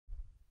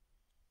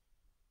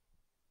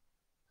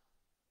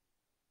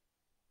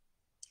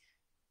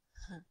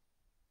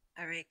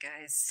All right,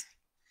 guys.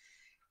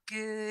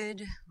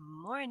 Good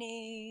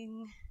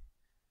morning.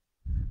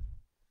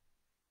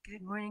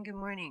 Good morning. Good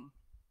morning.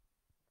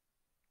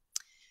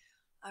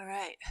 All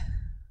right.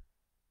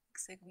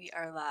 Looks like we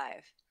are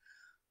live.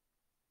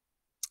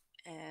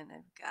 And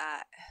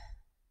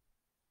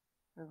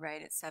we're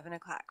right at 7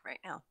 o'clock right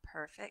now.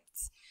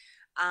 Perfect.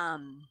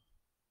 Um,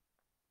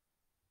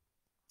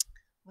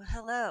 well,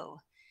 hello,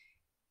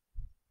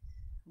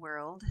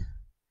 world.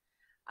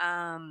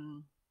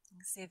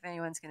 Let's see if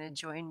anyone's going to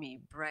join me,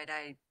 bright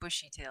eyed,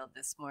 bushy tailed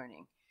this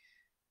morning.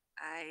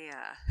 I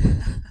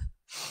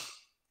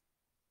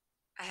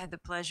had the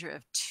pleasure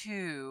of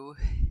two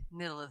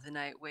middle of the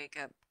night wake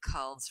up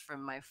calls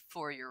from my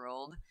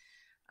 4-year-old,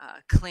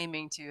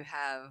 claiming to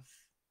have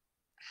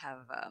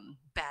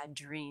bad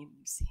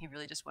dreams. He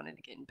really just wanted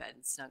to get in bed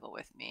and snuggle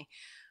with me,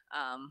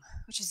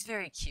 which is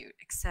very cute,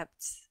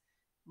 except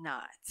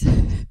not.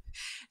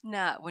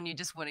 Not when you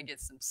just want to get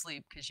some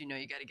sleep because you know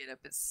you got to get up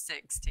at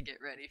 6 to get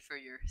ready for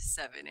your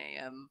 7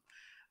 a.m.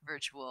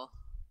 virtual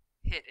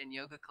hit and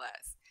yoga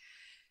class.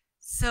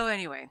 So,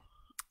 anyway,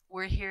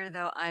 we're here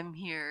though. I'm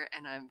here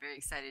and I'm very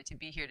excited to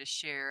be here to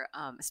share,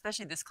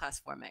 especially this class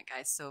format,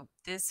 guys. So,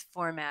 this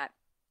format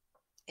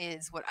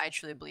is what I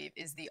truly believe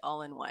is the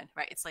all in one,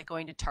 right? It's like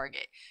going to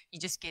Target. You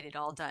just get it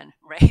all done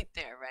right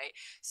there, right?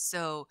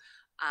 So,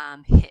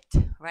 hit,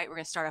 right? We're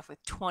going to start off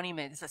with 20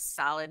 minutes, a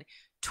solid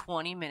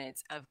 20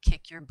 minutes of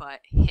kick your butt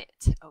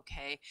hit,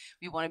 okay?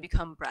 We want to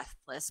become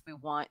breathless. We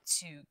want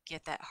to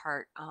get that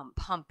heart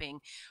pumping.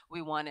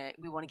 We want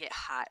to get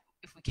hot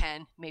if we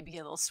can, maybe get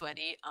a little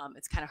sweaty.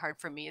 It's kind of hard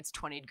for me. It's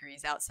 20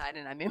 degrees outside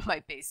and I'm in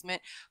my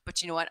basement,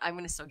 but you know what? I'm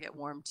going to still get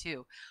warm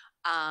too.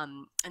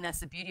 And that's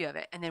the beauty of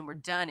it. And then we're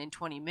done in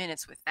 20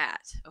 minutes with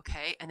that.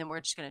 Okay. And then we're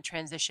just going to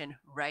transition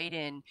right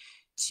in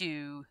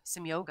to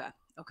some yoga.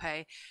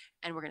 Okay.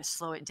 And we're going to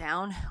slow it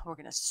down. We're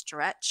going to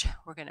stretch.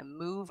 We're going to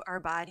move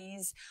our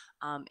bodies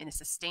in a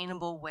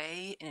sustainable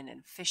way, in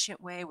an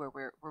efficient way where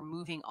we're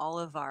moving all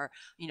of our,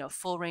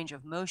 full range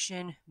of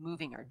motion,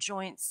 moving our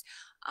joints.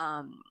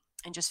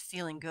 And just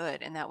feeling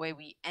good. And that way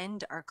we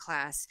end our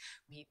class,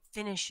 we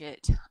finish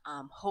it,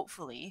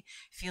 hopefully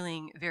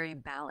feeling very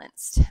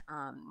balanced,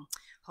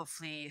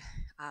 hopefully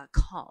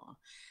calm,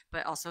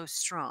 but also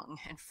strong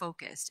and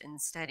focused and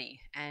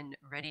steady and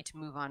ready to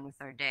move on with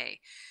our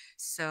day.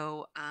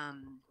 So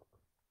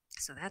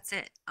that's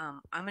it. I'm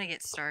going to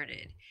get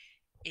started.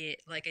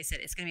 Like I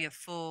said, it's going to be a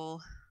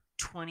full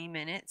 20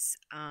 minutes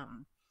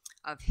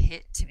of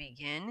hit to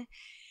begin.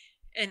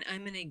 And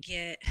I'm going to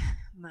get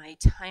my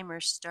timer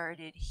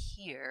started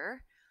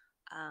here.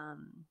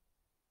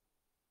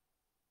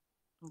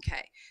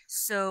 Okay,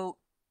 so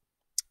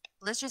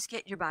let's just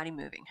get your body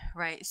moving,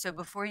 right? So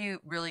before you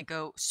really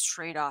go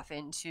straight off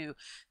into,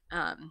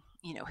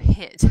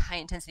 hit high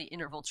intensity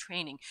interval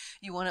training,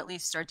 you want to at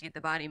least start to get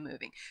the body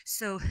moving.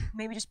 So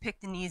maybe just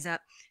pick the knees up,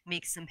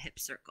 make some hip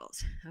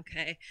circles,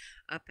 okay,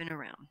 up and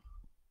around.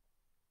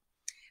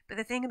 But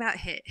the thing about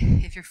hit,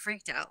 if you're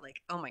freaked out, like,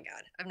 oh my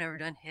God, I've never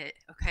done hit,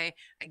 okay,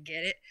 I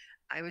get it.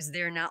 I was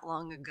there not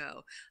long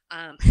ago.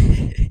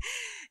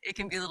 It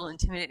can be a little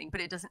intimidating,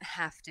 but it doesn't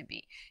have to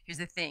be. Here's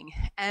the thing,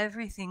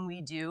 everything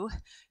we do,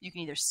 you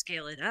can either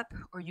scale it up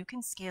or you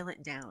can scale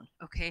it down,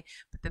 okay?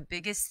 But the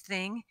biggest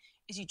thing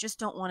is you just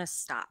don't want to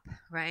stop,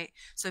 right?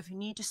 So if you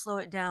need to slow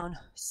it down,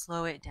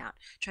 slow it down.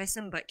 Try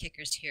some butt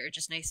kickers here,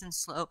 just nice and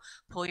slow.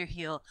 Pull your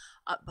heel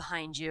up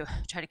behind you,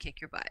 try to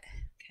kick your butt,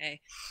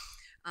 okay?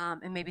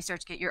 And maybe start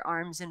to get your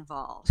arms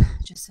involved.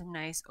 Just a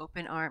nice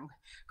open arm,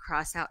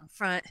 cross out in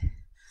front.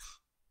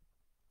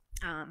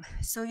 And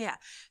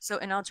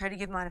I'll try to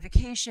give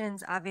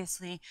modifications,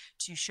 obviously,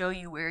 to show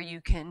you where you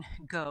can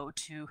go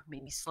to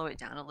maybe slow it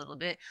down a little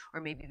bit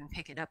or maybe even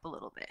pick it up a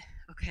little bit,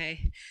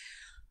 okay?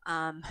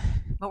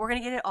 But we're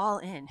going to get it all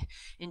in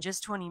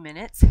just 20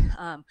 minutes.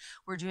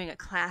 We're doing a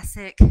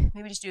classic,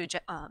 maybe just do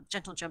a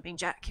gentle jumping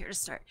jack here to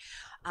start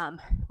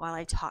while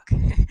I talk.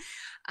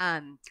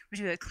 We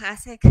do a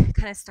classic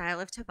kind of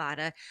style of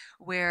Tabata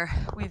where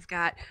we've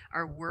got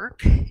our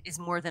work is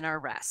more than our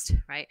rest,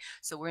 right?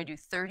 So we're going to do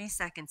 30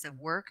 seconds of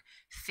work,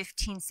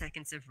 15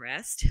 seconds of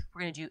rest.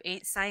 We're going to do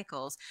 8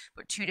 cycles,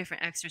 but 2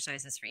 different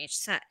exercises for each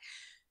set.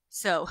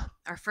 So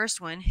our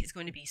first one is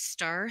going to be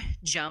star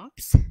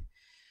jumps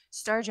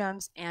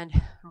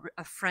and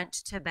a front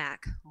to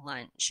back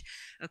lunge.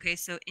 Okay,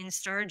 so in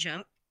star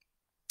jump,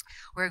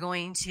 we're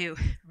going to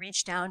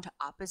reach down to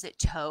opposite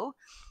toe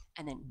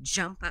and then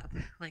jump up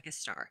like a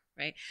star,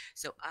 right?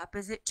 So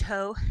opposite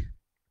toe,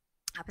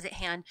 opposite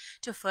hand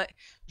to foot,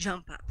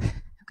 jump up.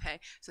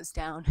 Okay, so it's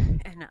down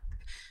and up,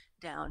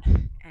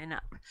 down and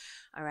up.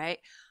 All right.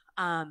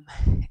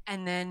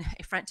 And then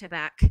a front to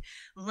back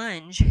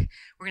lunge.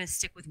 We're going to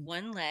stick with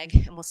one leg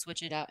and we'll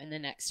switch it out in the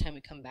next time we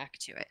come back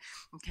to it.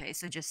 Okay,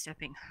 so just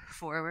stepping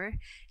forward,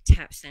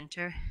 tap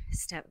center,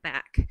 step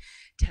back,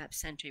 tap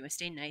center. You want to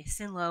stay nice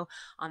and low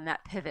on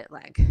that pivot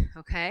leg.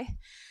 Okay.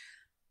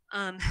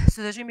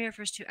 So those are going to be our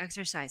first 2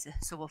 exercises.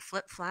 So we'll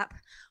flip flop.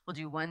 We'll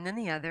do one then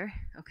the other.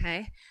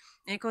 Okay.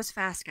 And it goes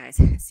fast, guys.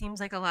 It seems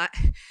like a lot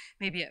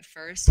maybe at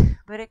first,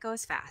 but it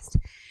goes fast.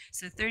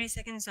 So 30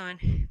 seconds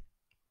on,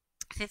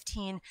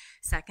 15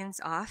 seconds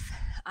off.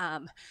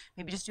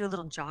 Maybe just do a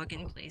little jog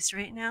in place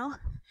right now,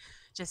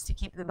 just to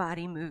keep the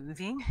body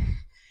moving.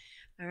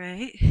 All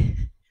right.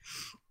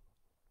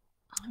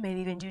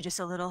 Maybe even do just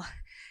a little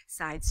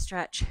side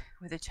stretch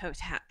with a toe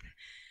tap.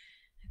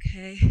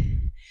 Okay.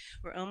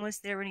 We're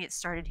almost there. We're going to get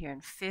started here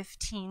in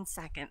 15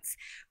 seconds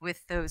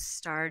with those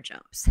star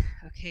jumps.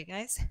 Okay,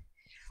 guys?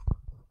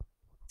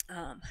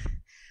 All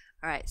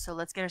right, so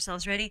let's get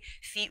ourselves ready.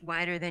 Feet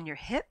wider than your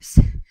hips.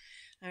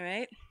 All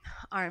right,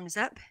 arms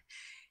up.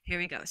 Here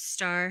we go,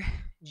 star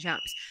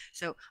jumps.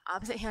 So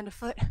opposite hand to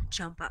foot,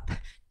 jump up,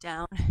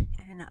 down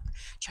and up.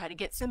 Try to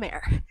get some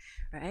air,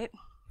 right?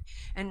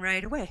 And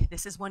right away,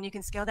 this is one you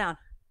can scale down.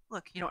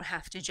 Look, you don't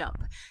have to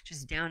jump,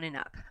 just down and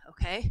up,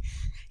 okay?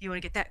 You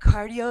wanna get that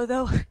cardio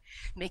though?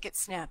 Make it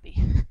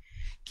snappy.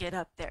 Get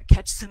up there,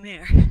 catch some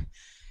air.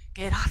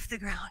 Get off the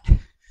ground.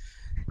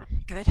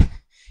 Good,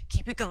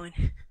 keep it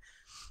going.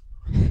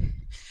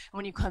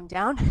 When you come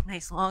down,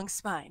 nice long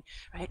spine,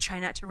 right? Try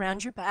not to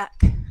round your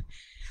back.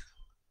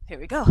 Here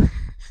we go.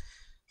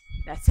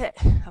 That's it,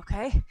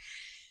 okay?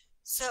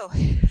 So,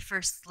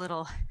 first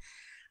little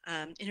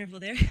interval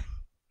there.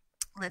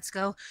 Let's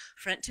go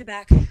front to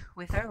back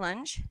with our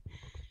lunge.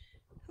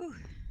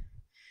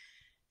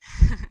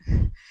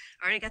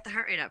 Already got the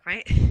heart rate up,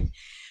 right?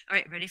 All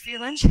right, ready for your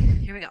lunge?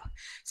 Here we go.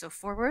 So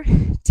forward,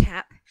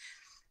 tap,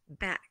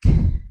 back,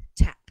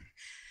 tap,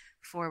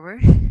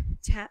 forward,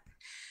 tap,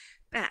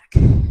 back.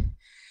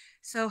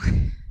 So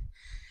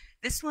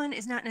this one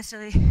is not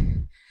necessarily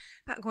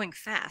about going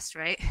fast,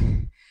 right?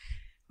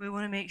 We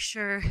want to make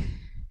sure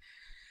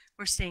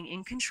we're staying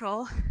in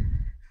control,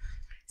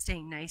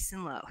 staying nice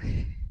and low.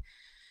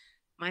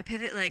 My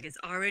pivot leg is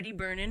already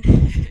burning.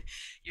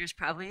 Yours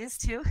probably is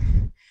too.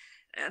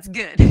 That's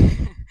good.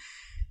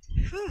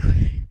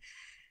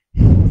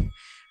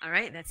 All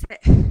right, that's it.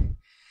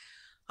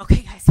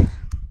 Okay, guys.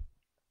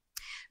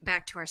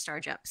 Back to our star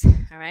jumps.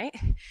 All right.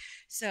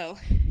 So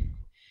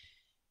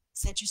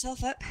set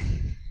yourself up,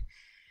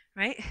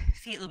 right?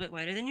 Feet a little bit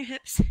wider than your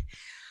hips.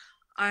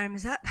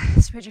 Arms up.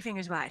 Spread your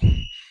fingers wide.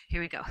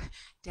 Here we go.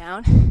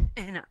 Down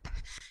and up.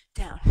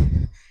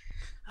 Down.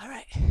 All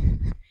right.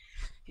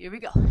 Here we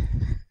go.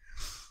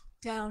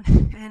 Down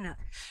and up.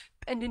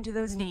 Bend into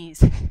those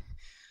knees.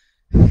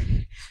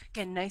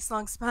 Again, nice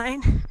long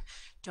spine.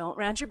 Don't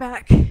round your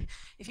back.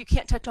 If you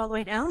can't touch all the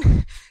way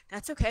down,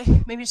 that's okay.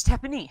 Maybe just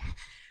tap a knee,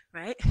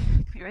 right?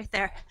 Be right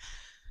there.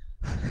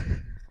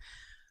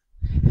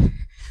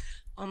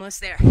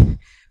 Almost there.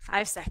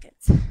 5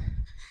 seconds.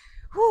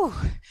 Whew.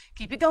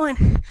 Keep it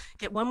going.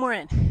 Get one more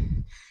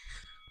in.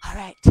 All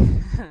right.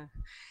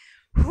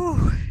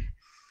 Whew.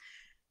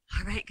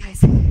 All right,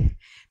 guys.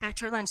 Back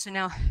to our lunge. So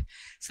now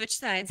switch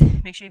sides.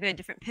 Make sure you've got a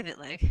different pivot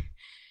leg.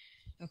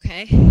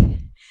 Okay.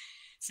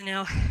 So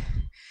now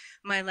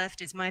my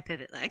left is my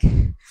pivot leg.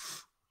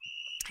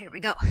 Here we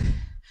go.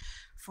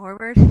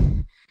 Forward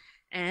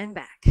and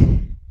back.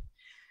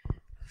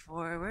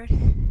 Forward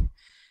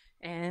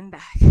and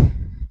back.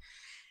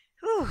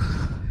 Whew.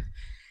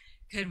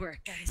 Good work,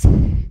 guys.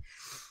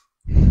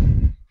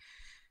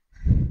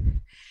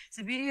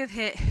 So the beauty of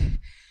HIIT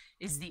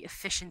is the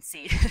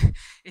efficiency,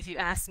 if you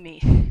ask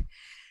me.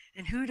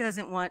 And who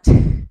doesn't want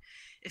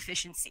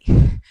efficiency?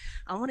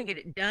 I want to get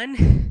it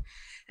done,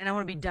 and I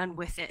want to be done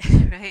with it,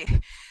 right?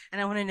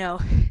 And I want to know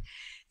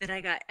that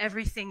I got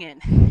everything in.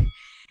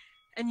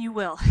 And you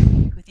will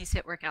with these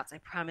HIIT workouts, I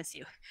promise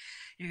you.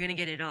 You're going to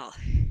get it all.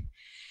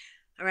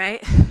 All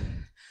right?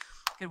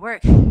 Good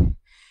work.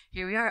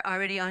 Here we are,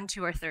 already on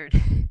to our third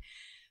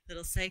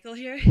little cycle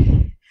here.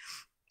 Here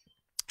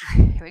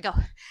we go.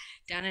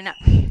 Down and up.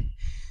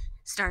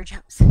 Star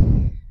jumps.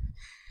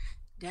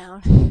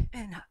 Down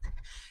and up.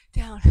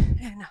 Down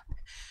and up.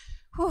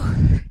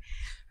 Whew.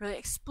 Really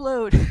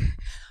explode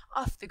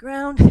off the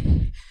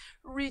ground.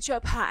 Reach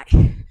up high.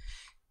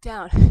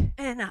 Down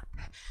and up.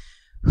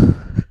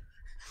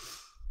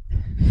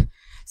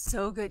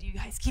 So good, you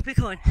guys. Keep it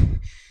going.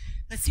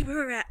 Let's see where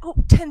we're at. Oh,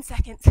 10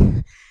 seconds.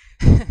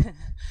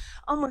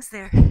 Almost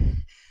there.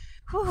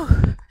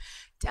 Whew.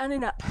 Down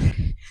and up.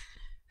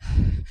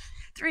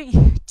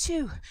 3,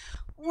 2,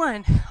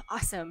 1.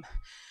 Awesome.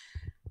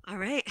 All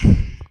right.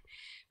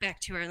 Back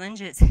to our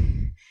lunges.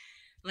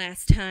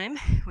 Last time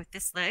with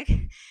this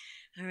leg.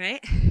 All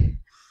right.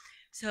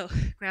 So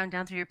ground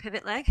down through your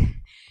pivot leg.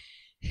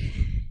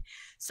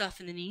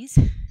 Soften the knees.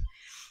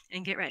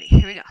 And get ready.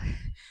 Here we go.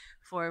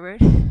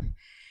 Forward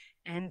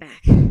and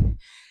back. You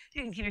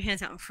can keep your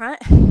hands out in front.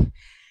 You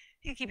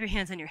can keep your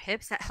hands on your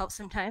hips. That helps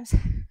sometimes.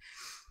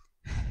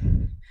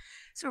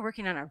 So we're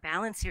working on our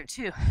balance here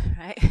too,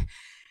 right?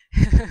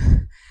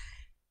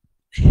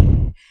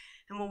 And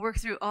we'll work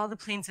through all the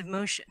planes of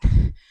motion.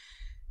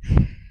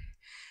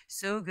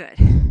 So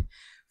good.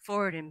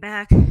 Forward and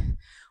back.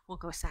 We'll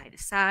go side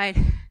to side.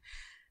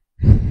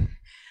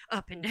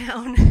 Up and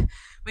down.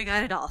 We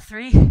got it all.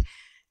 3,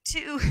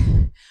 2,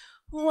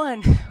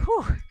 1.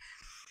 Whew.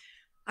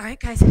 All right,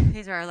 guys.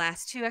 These are our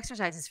last 2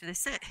 exercises for this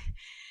set.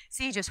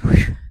 See, just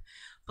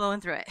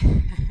blowing through it.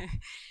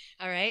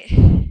 All right.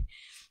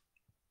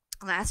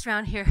 Last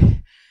round here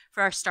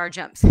for our star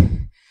jumps.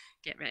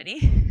 Get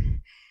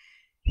ready.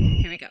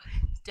 Here we go.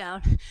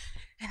 Down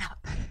and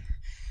up.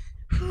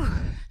 Whew.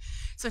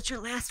 So it's your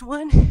last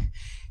one.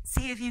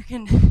 See if you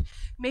can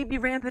maybe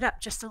ramp it up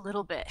just a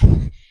little bit.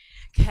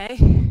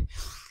 Okay?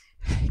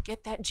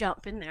 Get that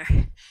jump in there.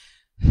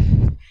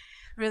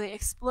 Really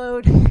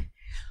explode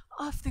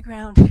off the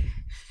ground.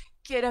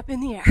 Get up in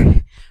the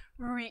air.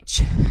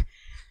 Reach.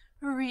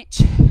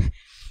 Reach.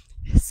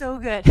 So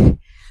good.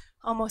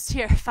 Almost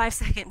here. 5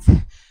 seconds.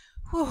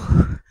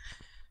 Whew.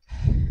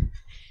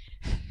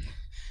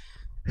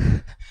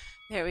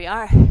 There we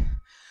are.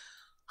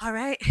 All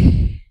right.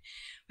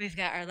 We've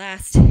got our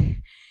last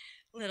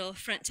little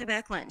front to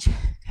back lunge.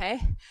 Okay.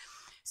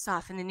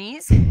 Soften the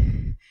knees.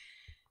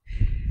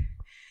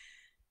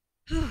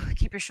 Whew.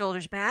 Keep your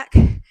shoulders back.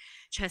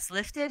 Chest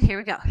lifted. Here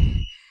we go.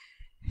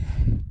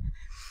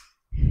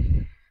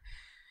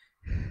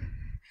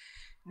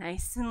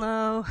 Nice and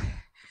low.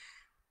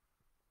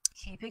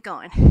 Keep it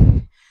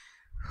going.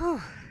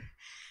 Whew.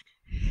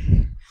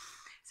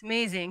 It's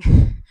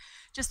amazing.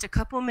 Just a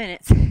couple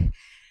minutes and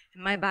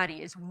my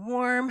body is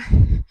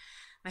warm.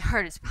 My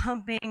heart is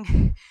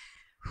pumping.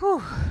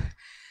 Whew.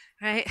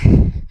 Right?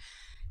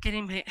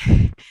 Getting me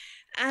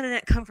out of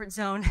that comfort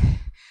zone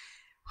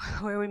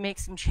where we make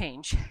some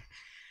change.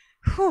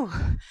 Whew.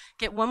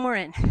 Get one more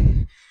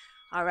in.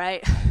 All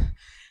right.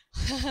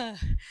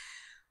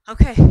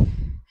 Okay.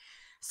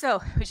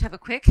 So we just have a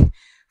quick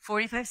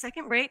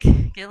 45-second break.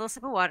 Get a little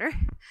sip of water.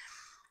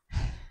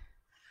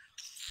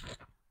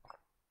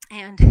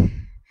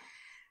 And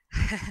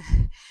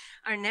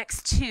our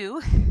next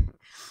two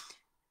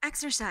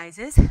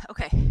exercises.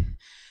 Okay.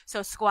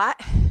 So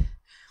squat,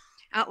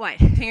 out wide,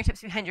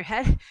 fingertips behind your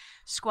head,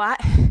 squat,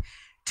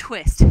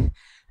 twist,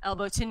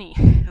 elbow to knee.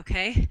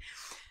 Okay.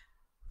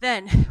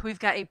 Then we've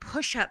got a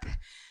push-up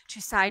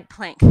to side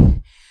plank.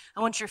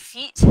 I want your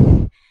feet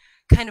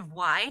kind of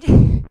wide.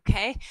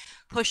 Okay.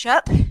 Push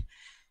up,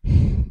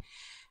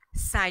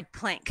 side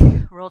plank,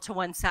 roll to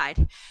one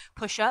side,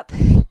 push up,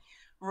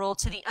 roll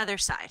to the other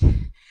side.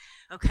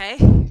 Okay.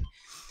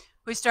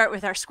 We start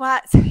with our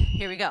squats.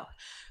 Here we go.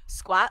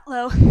 Squat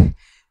low,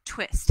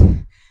 twist,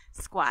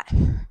 squat,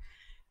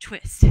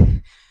 twist.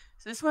 So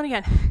this one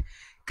again,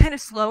 kind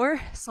of slower,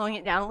 slowing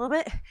it down a little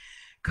bit,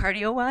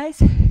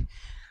 cardio-wise,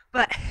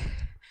 but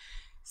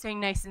staying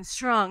nice and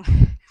strong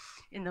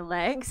in the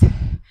legs.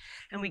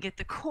 And we get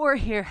the core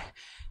here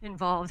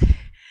involved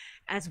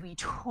as we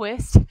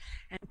twist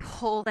and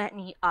pull that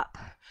knee up.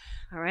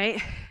 All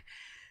right.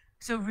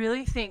 So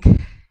really think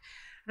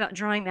about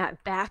drawing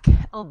that back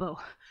elbow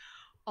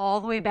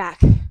all the way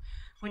back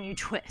when you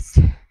twist.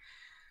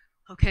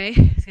 Okay,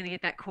 it's gonna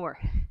get that core.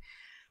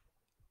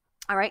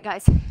 All right,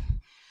 guys,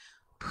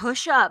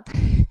 push up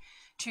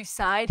to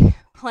side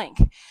plank.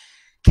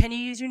 Can you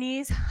use your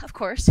knees? Of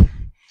course,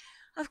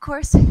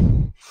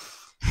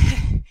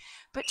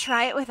 but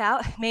try it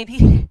without,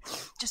 maybe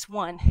just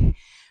one,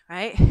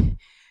 right?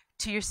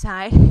 To your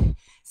side,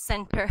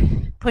 center,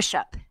 push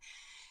up.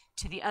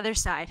 To the other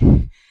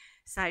side,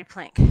 side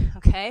plank,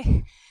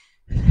 okay?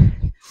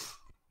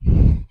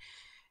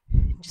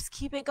 Just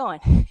keep it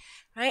going,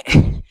 right?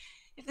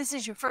 If this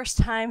is your first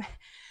time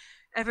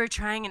ever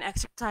trying an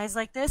exercise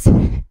like this,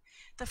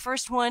 the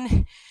first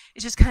one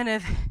is just kind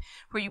of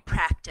where you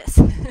practice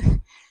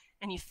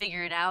and you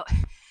figure it out,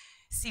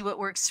 see what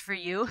works for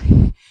you.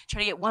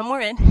 Try to get one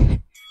more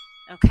in,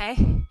 okay?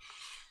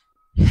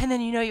 And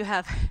then you know you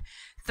have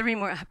 3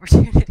 more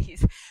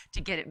opportunities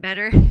to get it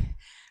better,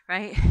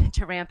 right?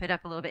 To ramp it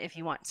up a little bit if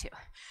you want to.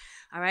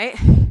 All right?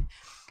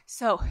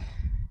 So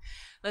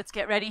let's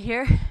get ready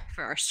here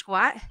for our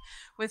squat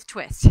with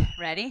twist.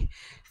 Ready?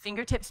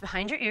 Fingertips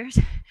behind your ears,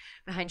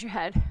 behind your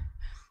head.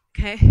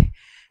 Okay?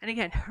 And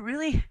again,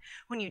 really,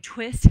 when you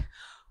twist,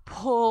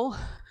 pull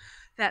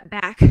that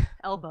back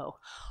elbow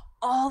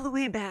all the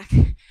way back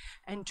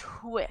and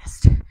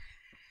twist.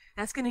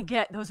 That's going to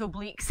get those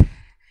obliques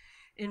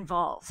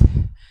involved.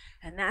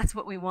 And that's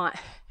what we want,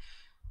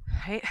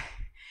 right?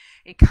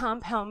 A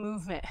compound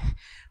movement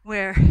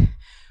where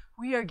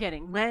we are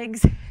getting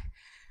legs,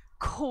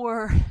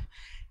 core,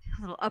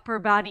 a little upper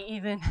body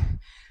even,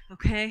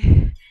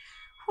 okay?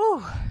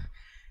 Whew,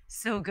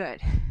 so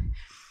good.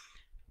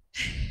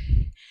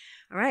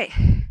 All right,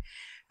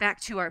 back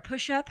to our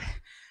push-up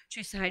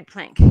to side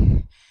plank.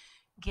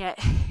 Get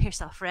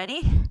yourself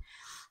ready.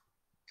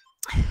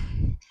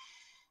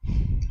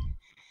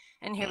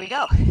 And here we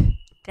go.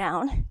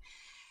 Down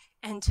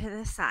and to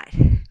the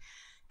side.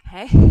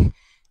 Okay,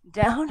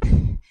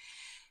 down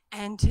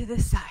and to the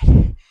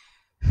side.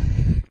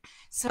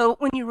 So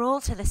when you roll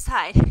to the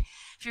side,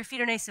 if your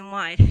feet are nice and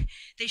wide,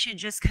 they should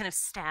just kind of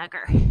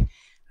stagger,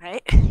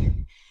 right?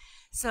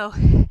 So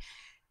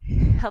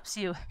helps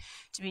you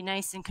to be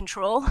nice and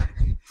control,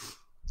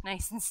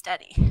 nice and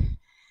steady.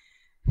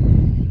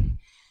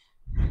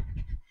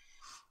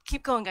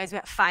 Keep going, guys. We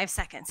got 5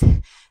 seconds.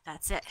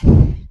 That's it.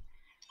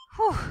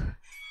 Whew.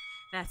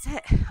 That's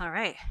it. All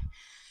right.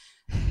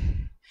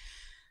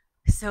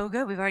 So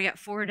good. We've already got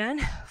 4 done,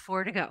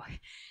 4 to go,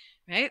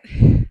 right?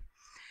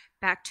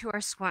 Back to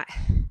our squat.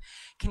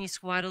 Can you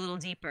squat a little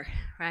deeper,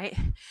 right?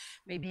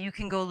 Maybe you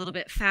can go a little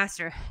bit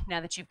faster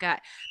now that you've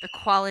got the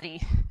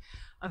quality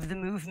of the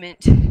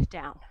movement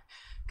down,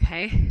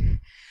 okay?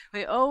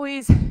 I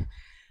always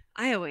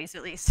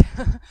at least,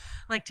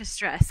 like to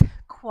stress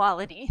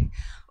quality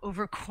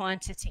over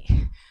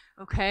quantity,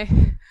 okay?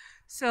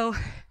 So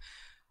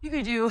you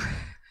could do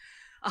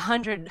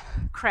 100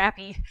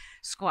 crappy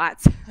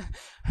squats,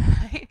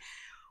 right?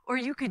 Or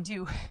you could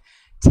do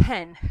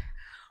 10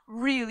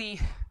 really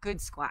good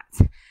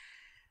squats.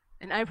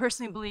 And I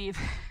personally believe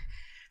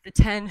the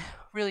 10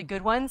 really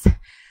good ones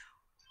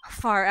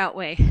far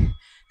outweigh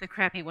the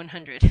crappy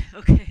 100,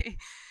 okay?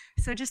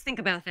 So just think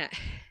about that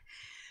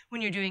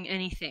when you're doing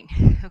anything,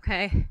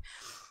 okay?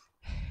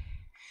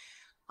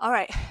 All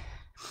right,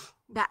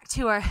 back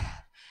to our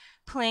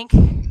plank,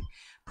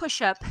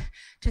 push up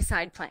to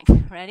side plank.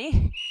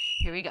 Ready?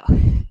 Here we go.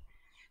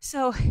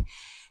 So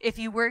if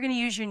you were gonna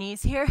use your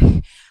knees here,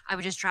 I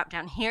would just drop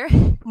down here,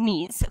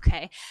 knees,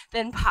 okay?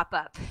 Then pop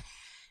up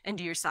and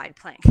do your side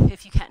plank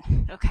if you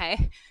can,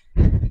 okay?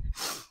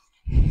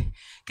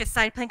 Because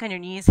side plank on your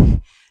knees,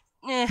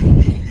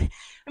 I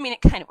mean,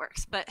 it kind of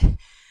works, but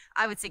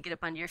I would say get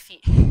up onto your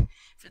feet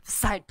for the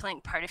side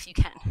plank part if you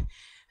can,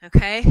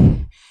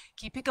 okay?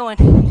 Keep it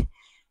going.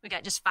 We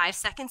got just 5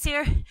 seconds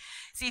here.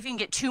 See if you can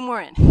get 2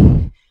 more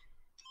in.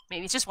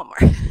 Maybe it's just 1 more.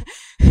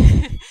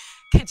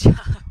 Good job.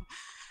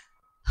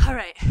 All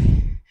right.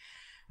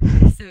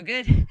 So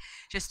good.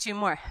 Just 2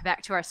 more.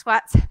 Back to our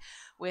squats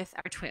with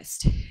our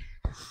twist.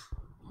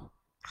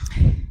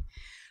 All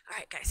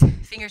right, guys.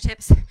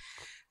 Fingertips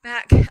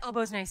back,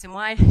 elbows nice and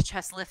wide,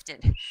 chest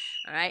lifted.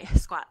 All right,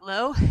 squat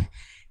low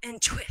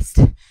and twist.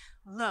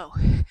 Low,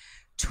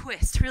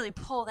 twist. Really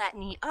pull that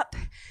knee up.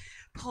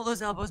 Pull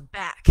those elbows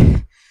back.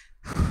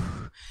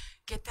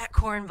 Get that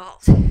core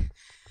involved.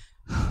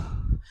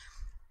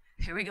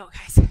 Here we go,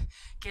 guys.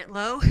 Get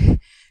low,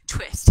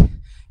 twist.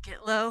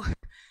 Get low,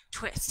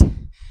 twist.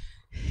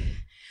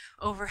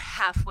 Over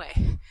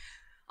halfway.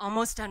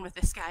 Almost done with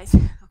this, guys,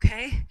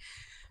 okay?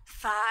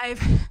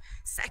 5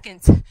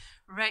 seconds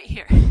right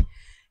here.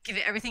 Give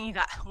it everything you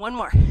got. 1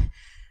 more.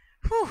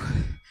 Whew.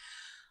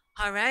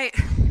 All right.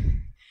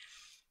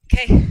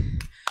 Okay.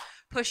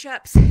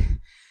 Push-ups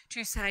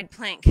to side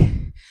plank.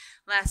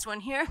 Last one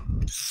here.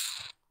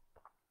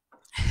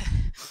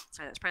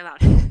 Sorry, that's probably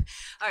loud.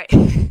 All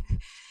right.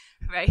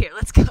 Right here.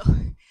 Let's go.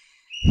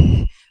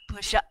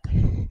 Push up.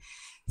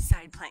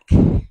 Side plank.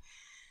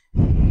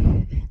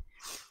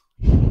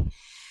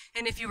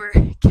 And if you were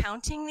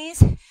counting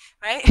these,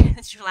 right,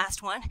 that's your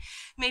last one,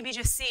 maybe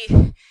just see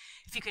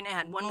if you can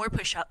add 1 more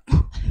push-up,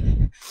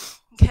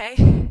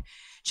 okay?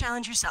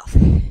 Challenge yourself.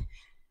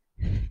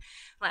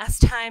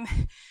 Last time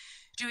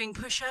doing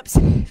push-ups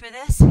for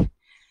this,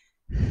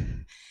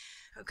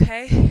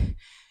 okay?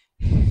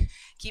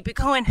 Keep it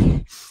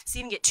going. See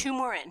if you can get 2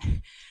 more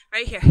in,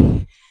 right here.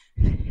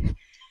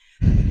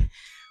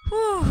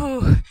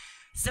 Woo,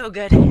 so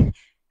good.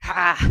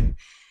 Ah.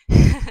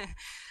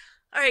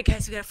 All right,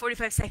 guys, we got a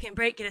 45-second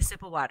break. Get a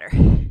sip of water.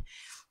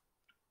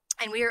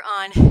 And we are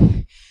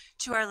on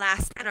to our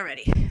last set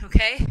already,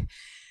 okay?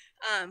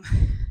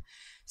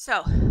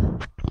 So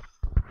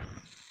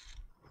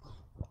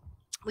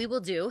we will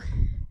do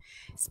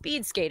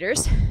speed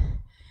skaters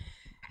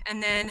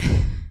and then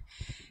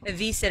a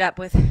V sit up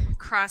with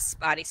cross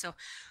body. So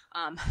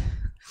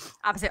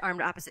opposite arm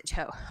to opposite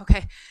toe,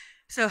 okay?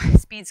 So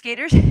speed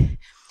skaters,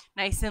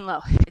 nice and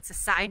low. It's a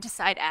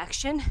side-to-side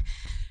action.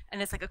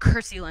 And it's like a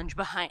curtsy lunge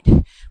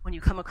behind when you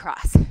come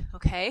across,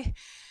 okay?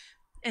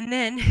 And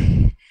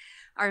then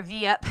our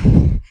V up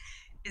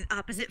is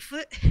opposite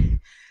foot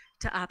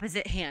to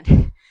opposite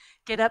hand.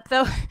 Get up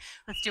though.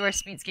 Let's do our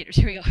speed skaters.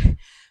 Here we go.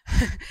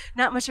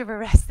 Not much of a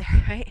rest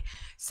there, right?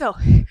 So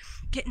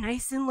get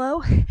nice and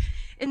low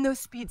in those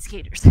speed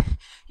skaters.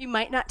 You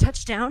might not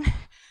touch down,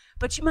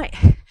 but you might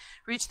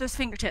reach those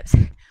fingertips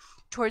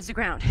towards the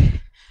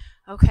ground,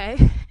 okay?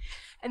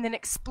 And then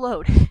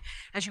explode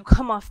as you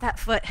come off that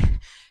foot.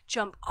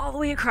 Jump all the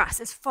way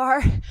across as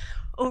far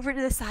over to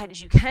the side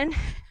as you can.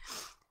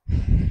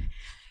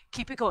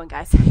 Keep it going,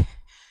 guys.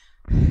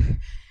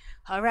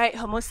 All right,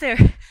 almost there.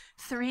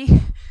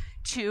 3,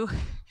 2,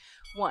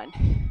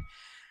 1.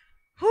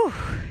 Whew.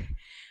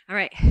 All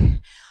right,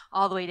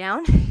 all the way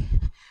down.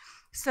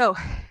 So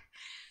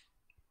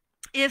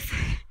if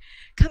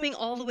coming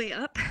all the way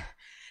up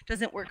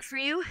doesn't work for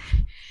you,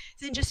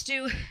 then just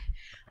do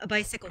a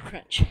bicycle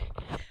crunch.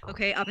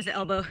 Okay, opposite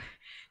elbow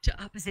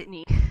to opposite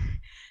knee.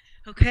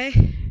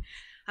 Okay?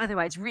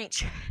 Otherwise,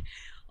 reach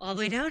all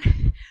the way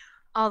down,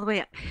 all the way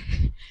up.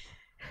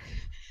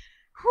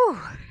 Whew.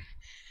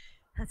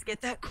 Let's get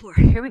that core.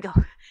 Here we go.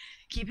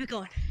 Keep it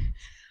going.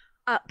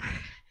 Up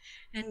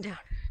and down.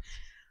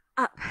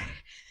 Up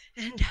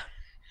and down.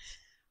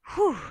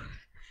 Whew.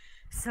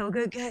 So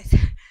good, guys.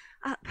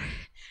 Up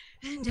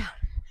and down.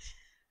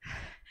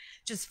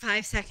 Just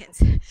 5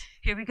 seconds.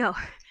 Here we go.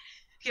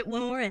 Get 1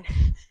 more in.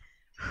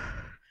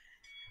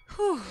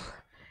 Whew.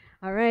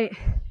 All right.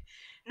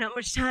 Not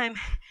much time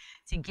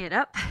to get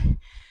up,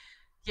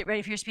 get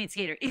ready for your speed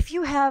skater. If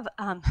you have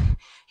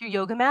your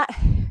yoga mat,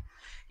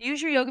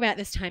 use your yoga mat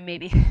this time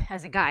maybe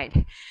as a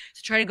guide.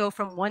 So try to go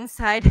from one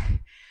side,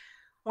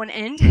 one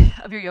end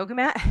of your yoga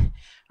mat,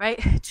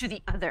 right, to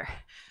the other,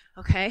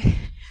 okay?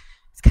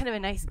 It's kind of a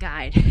nice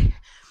guide.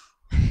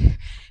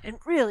 And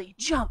really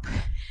jump,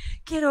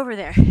 get over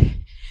there.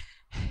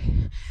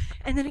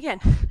 And then again,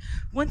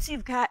 once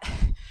you've got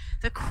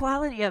the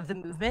quality of the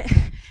movement,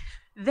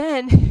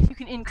 then you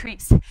can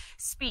increase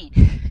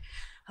speed,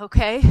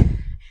 okay?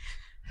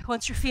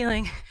 Once you're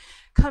feeling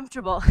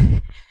comfortable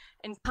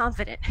and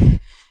confident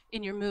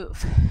in your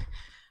move.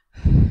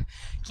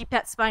 Keep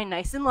that spine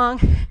nice and long.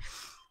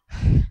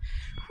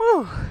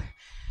 Whew.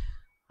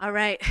 All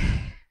right,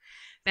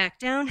 back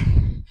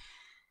down.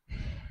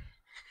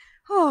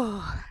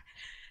 Oh,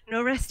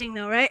 no resting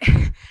though, right?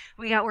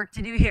 We got work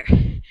to do here.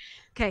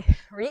 Okay,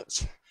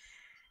 reach.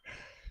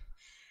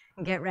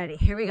 And get ready.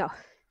 Here we go.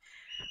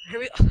 Here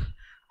we go.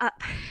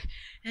 Up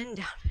and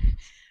down.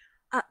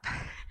 Up.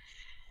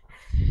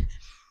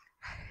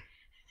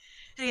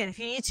 Again, if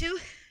you need to,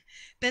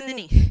 bend the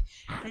knee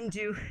and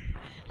do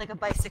like a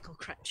bicycle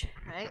crunch,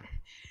 right?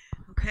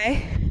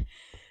 Okay.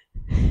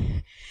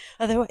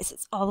 Otherwise,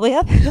 it's all the way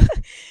up,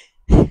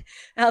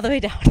 all the way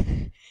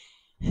down.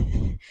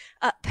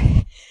 Up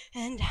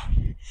and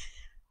down.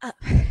 Up.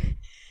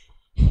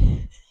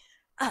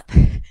 Up.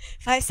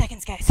 5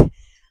 seconds, guys.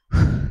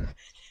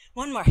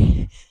 One more.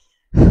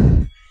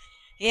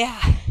 Yeah.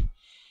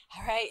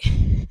 All right.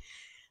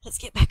 Let's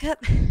get back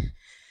up.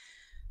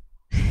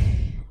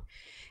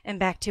 And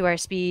back to our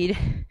speed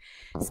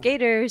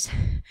skaters.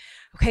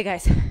 Okay,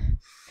 guys.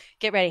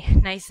 Get ready.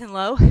 Nice and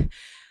low.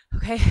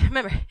 Okay.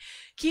 Remember,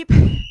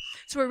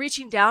 so we're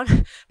reaching down,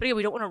 but again,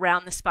 we don't want to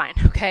round the spine,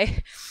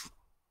 okay?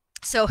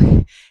 So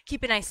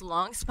keep a nice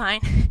long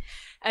spine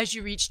as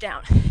you reach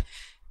down.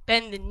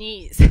 Bend the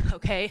knees,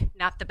 okay?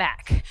 Not the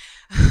back.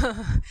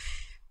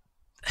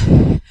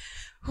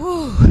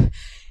 Whew.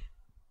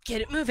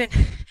 Get it moving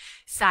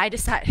side to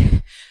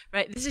side,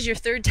 right? This is your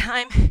third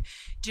time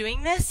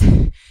doing this.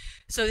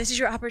 So this is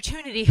your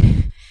opportunity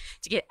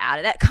to get out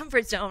of that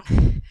comfort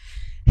zone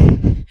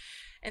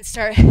and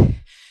start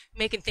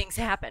making things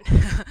happen,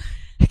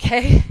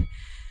 okay?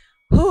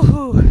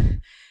 Whew.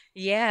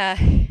 Yeah,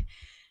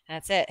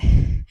 that's it.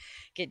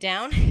 Get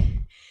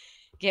down,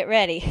 get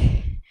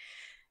ready.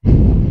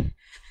 Whew.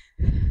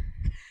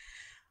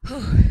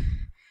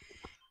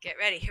 Get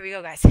ready, here we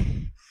go, guys.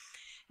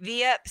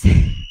 V-ups,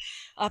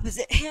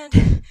 opposite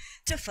hand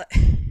to foot.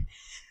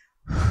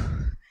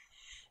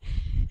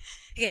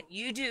 Again,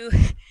 you do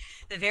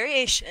the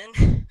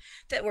variation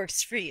that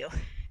works for you.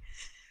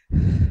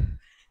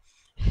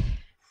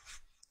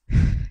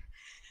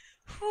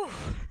 Whew.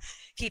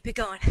 Keep it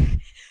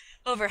going.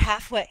 Over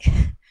halfway.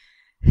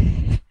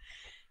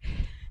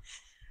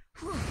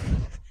 Whew.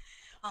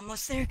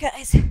 Almost there,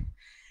 guys.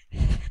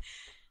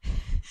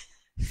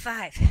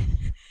 5,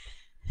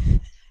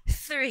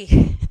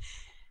 3,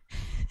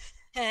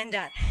 and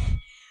done.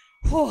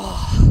 Whew.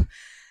 All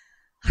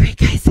right,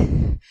 guys.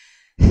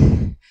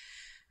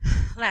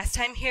 Last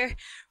time here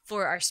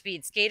for our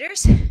speed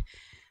skaters.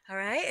 All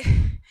right.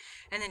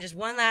 And then just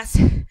one last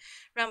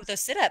round with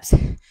those sit-ups.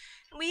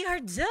 We are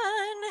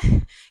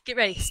done. Get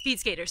ready, speed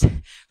skaters.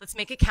 Let's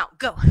make it count.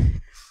 Go.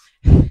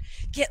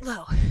 Get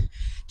low.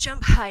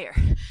 Jump higher.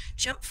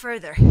 Jump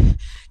further.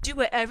 Do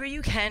whatever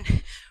you can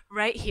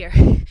right here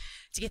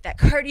to get that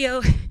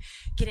cardio,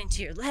 get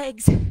into your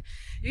legs.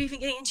 You're even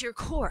getting into your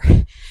core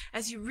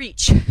as you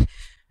reach.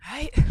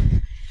 Right?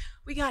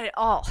 We got it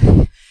all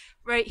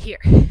right here.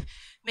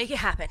 Make it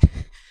happen.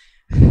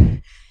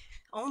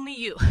 Only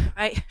you,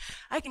 right?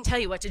 I can tell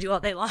you what to do all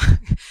day long,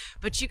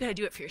 but you gotta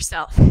do it for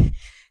yourself.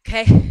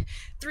 Okay?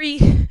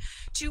 3,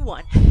 2,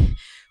 1.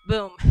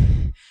 Boom.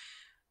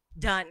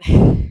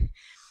 Done.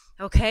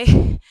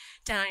 Okay?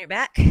 Down on your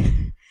back.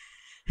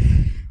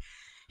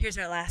 Here's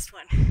our last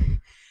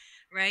one.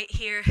 Right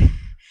here.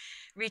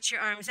 Reach your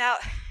arms out.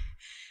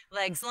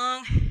 Legs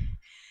long.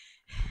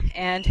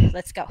 And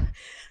let's go.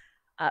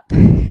 Up.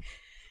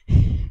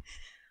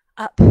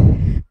 Up.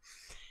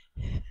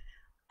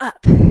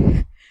 Up.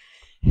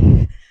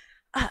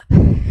 Up.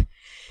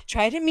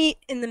 Try to meet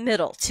in the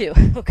middle too,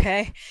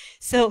 okay?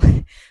 So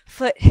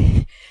foot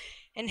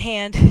and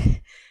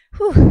hand.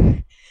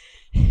 Whew.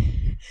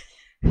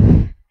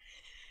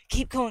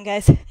 Keep going,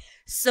 guys.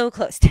 So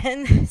close.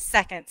 10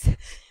 seconds.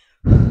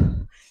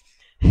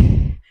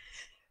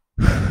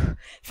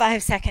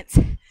 5 seconds.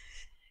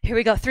 Here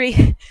we go.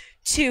 3,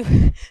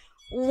 2,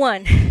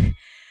 1.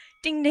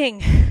 Ding,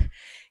 ding.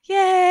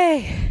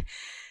 Yay.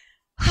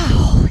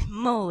 Holy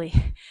moly.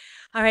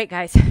 All right,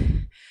 guys.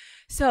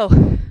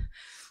 So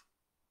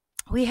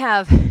we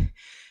have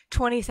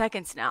 20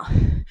 seconds now.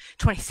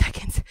 20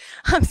 seconds.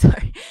 I'm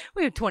sorry.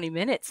 We have 20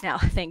 minutes now.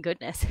 Thank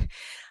goodness.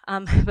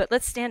 But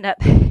let's stand up.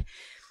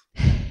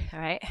 All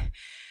right.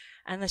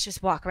 And let's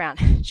just walk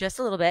around just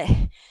a little bit.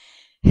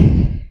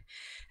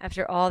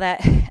 After all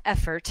that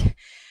effort.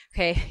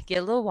 Okay. Get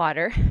a little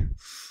water.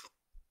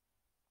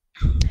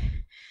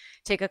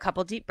 Take a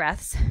couple deep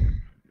breaths.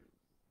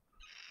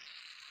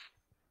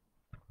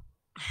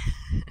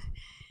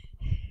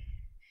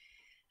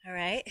 All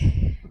right.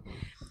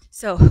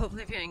 So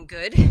hopefully you're feeling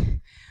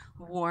good,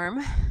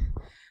 warm,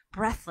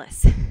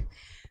 breathless.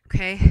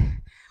 Okay.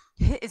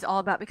 HIIT is all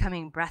about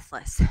becoming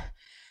breathless.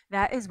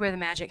 That is where the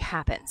magic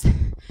happens.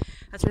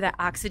 That's where that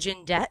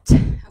oxygen debt,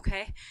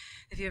 okay,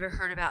 if you ever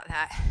heard about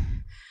that,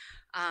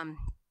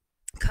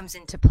 comes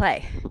into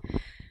play,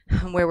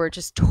 where we're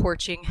just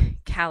torching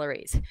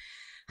calories,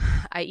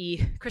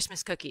 i.e.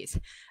 Christmas cookies.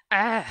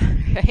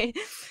 Right?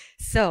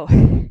 So,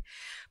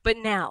 but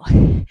now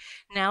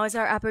is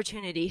our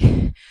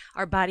opportunity.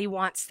 Our body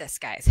wants this,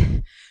 guys,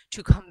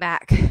 to come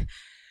back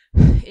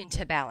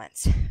into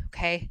balance,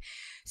 okay?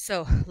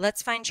 So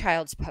let's find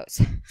child's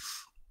pose.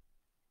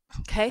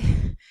 Okay,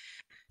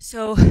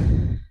 so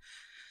get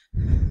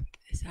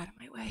this out of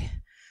my way.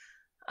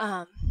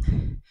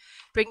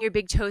 Bring your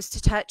big toes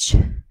to touch.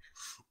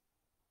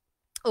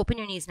 Open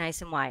your knees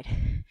nice and wide.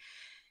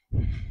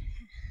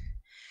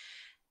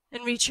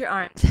 And reach your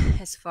arms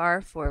as far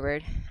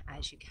forward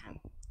as you can.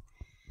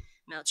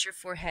 Melt your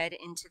forehead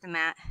into the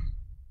mat.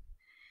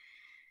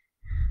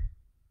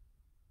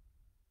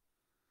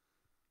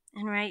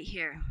 And right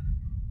here,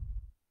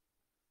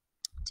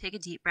 take a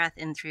deep breath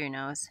in through your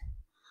nose.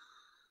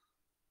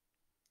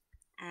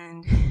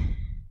 And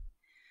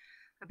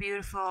a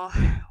beautiful,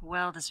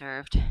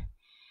 well-deserved,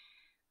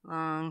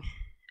 long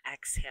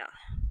exhale.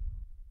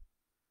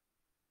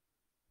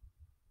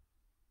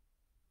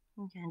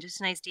 Again, just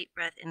a nice deep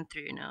breath in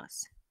through your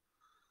nose.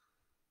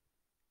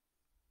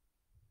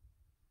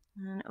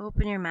 And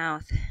open your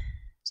mouth.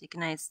 Take a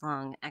nice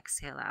long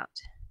exhale out.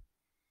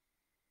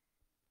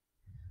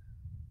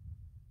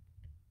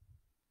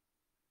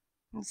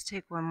 Let's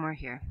take one more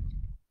here.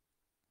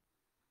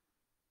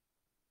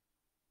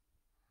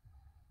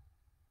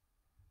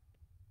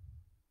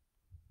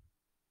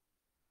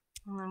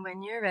 And then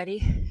when you're ready,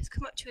 just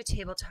come up to a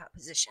tabletop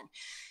position.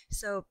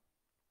 So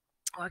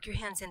walk your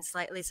hands in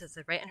slightly so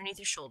they're right underneath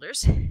your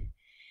shoulders.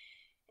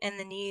 And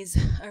the knees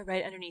are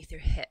right underneath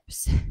your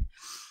hips.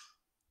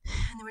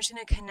 And then we're just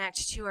going to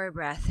connect to our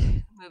breath,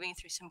 moving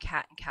through some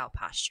cat and cow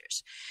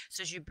postures.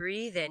 So as you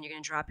breathe in, you're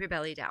going to drop your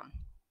belly down.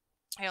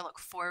 You're going to look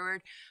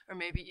forward or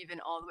maybe even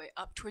all the way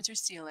up towards your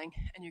ceiling,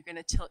 and you're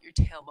going to tilt your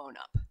tailbone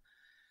up.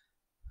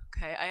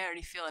 Okay, I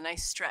already feel a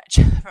nice stretch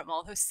from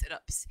all those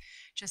sit-ups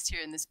just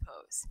here in this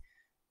pose.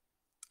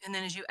 And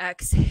then as you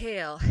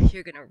exhale,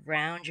 you're going to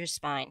round your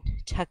spine.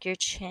 Tuck your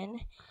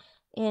chin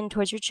in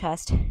towards your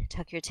chest.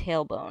 Tuck your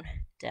tailbone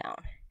down.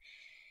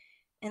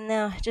 And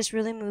now just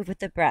really move with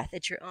the breath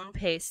at your own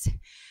pace.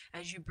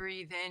 As you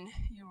breathe in,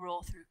 you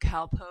roll through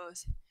cow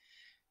pose.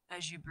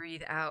 As you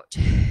breathe out,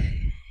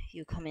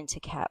 you come into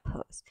cat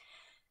pose.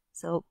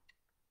 So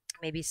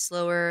maybe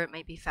slower, it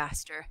might be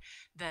faster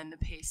than the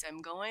pace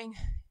I'm going.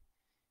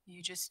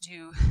 You just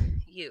do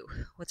you,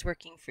 what's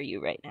working for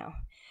you right now.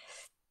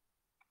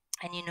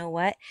 And you know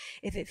what?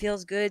 If it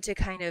feels good to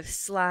kind of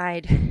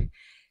slide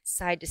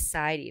side to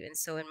side even.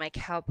 So in my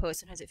cow pose,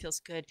 sometimes it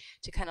feels good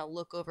to kind of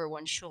look over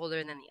one shoulder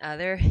and then the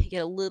other. You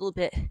get a little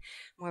bit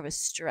more of a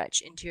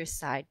stretch into your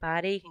side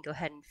body. You can go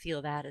ahead and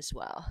feel that as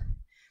well.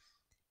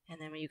 And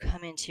then when you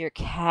come into your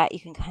cat, you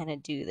can kind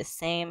of do the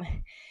same.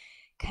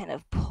 Kind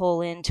of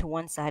pull into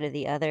one side or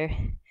the other.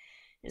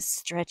 Just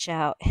stretch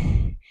out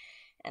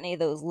any of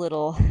those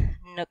little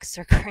nooks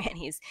or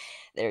crannies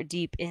that are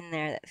deep in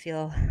there that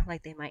feel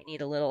like they might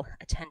need a little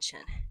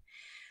attention.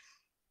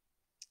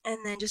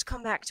 And then just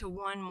come back to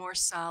one more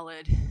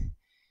solid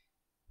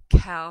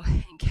cow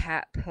and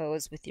cat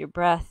pose with your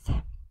breath.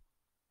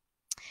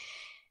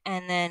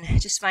 And then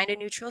just find a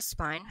neutral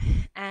spine.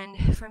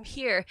 And from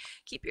here,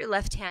 keep your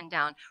left hand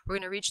down. We're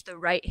going to reach the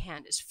right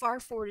hand as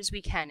far forward as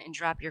we can and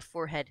drop your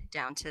forehead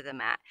down to the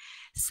mat.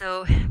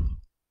 So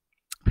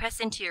press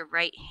into your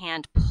right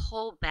hand,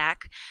 pull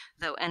back,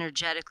 though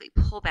energetically,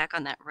 pull back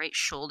on that right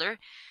shoulder.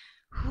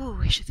 Whew,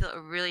 we should feel a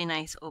really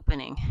nice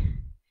opening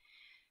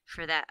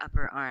for that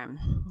upper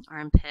arm,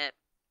 armpit,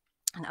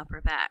 and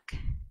upper back.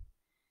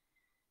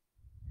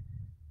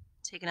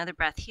 Take another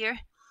breath here.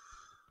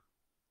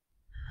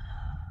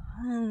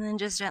 And then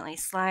just gently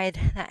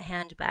slide that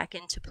hand back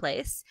into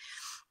place.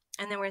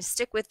 And then we're going to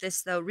stick with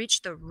this, though.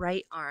 Reach the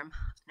right arm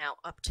now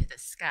up to the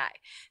sky.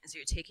 And so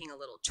you're taking a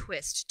little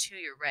twist to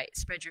your right.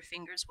 Spread your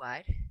fingers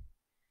wide.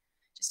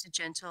 Just a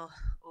gentle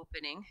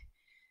opening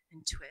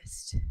and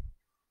twist.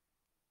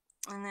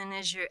 And then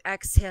as you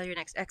exhale, your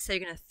next exhale,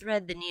 you're going to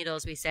thread the needle,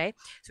 as we say.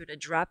 So we're going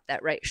to drop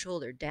that right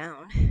shoulder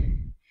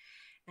down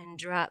and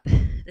drop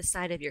the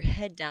side of your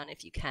head down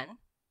if you can.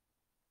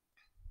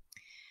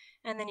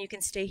 And then you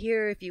can stay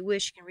here if you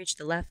wish. You can reach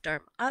the left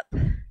arm up.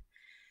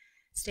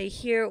 Stay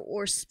here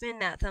or spin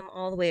that thumb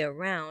all the way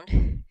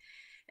around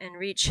and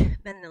reach,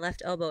 bend the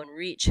left elbow and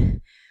reach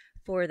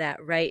for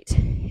that right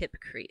hip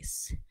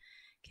crease.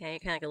 Okay,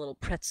 kind of like a little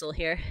pretzel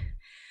here,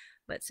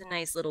 but it's a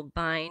nice little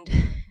bind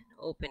and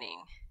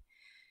opening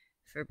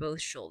for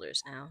both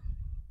shoulders now.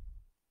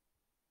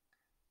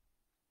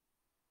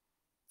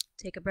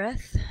 Take a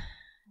breath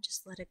and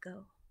just let it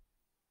go.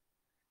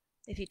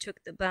 If you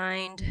took the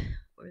bind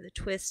or the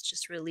twist,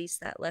 just release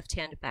that left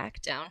hand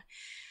back down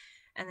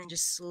and then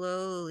just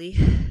slowly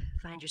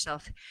find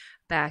yourself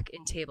back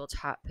in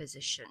tabletop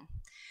position.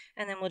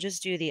 And then we'll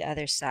just do the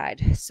other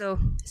side. So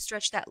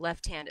stretch that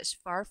left hand as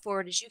far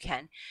forward as you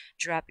can.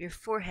 Drop your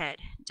forehead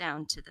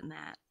down to the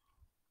mat.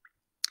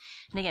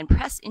 And again,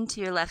 press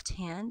into your left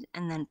hand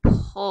and then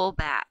pull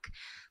back.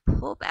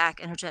 Pull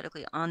back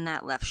energetically on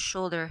that left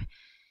shoulder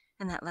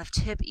and that left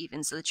hip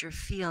even, so that you're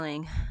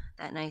feeling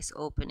that nice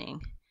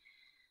opening.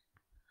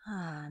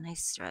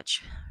 Nice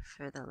stretch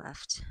for the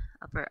left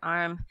upper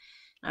arm,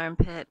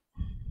 armpit.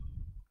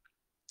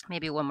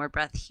 Maybe one more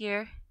breath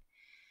here.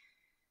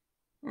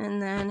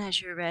 And then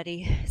as you're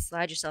ready,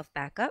 slide yourself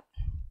back up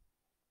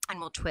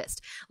and we'll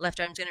twist. Left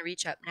arm's going to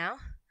reach up now.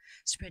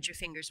 Spread your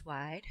fingers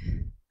wide.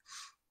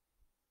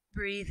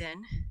 Breathe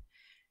in.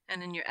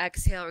 And in your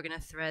exhale, we're going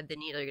to thread the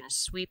needle. You're going to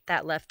sweep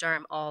that left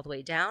arm all the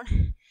way down.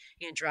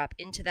 You're going to drop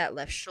into that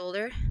left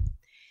shoulder,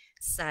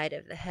 side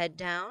of the head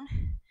down.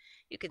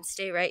 You can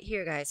stay right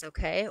here, guys,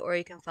 okay? Or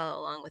you can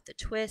follow along with the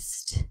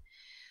twist.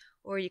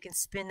 Or you can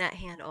spin that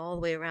hand all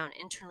the way around,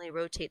 internally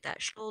rotate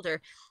that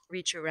shoulder,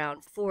 reach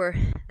around for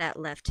that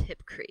left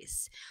hip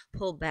crease.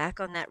 Pull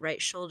back on that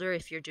right shoulder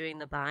if you're doing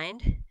the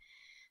bind,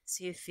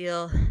 so you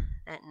feel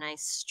that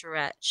nice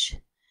stretch.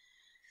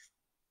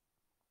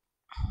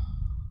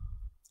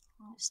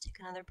 Just take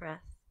another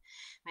breath.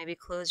 Maybe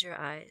close your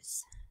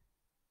eyes.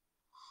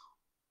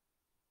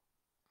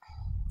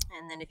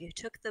 And then if you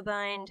took the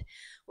bind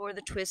or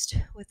the twist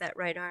with that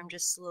right arm,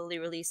 just slowly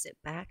release it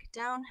back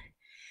down.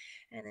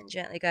 And then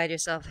gently guide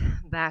yourself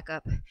back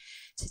up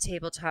to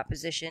tabletop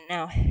position.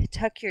 Now,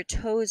 tuck your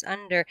toes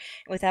under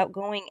without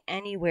going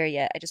anywhere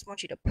yet. I just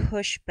want you to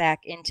push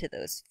back into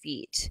those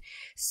feet.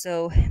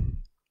 So,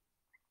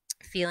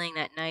 feeling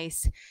that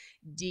nice,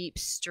 deep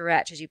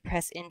stretch as you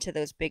press into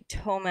those big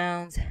toe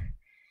mounds.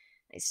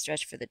 Nice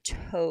stretch for the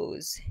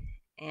toes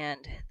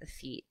and the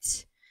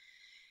feet.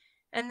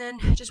 And then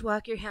just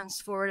walk your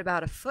hands forward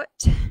about a foot.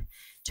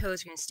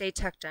 Toes are going to stay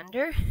tucked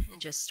under and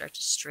just start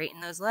to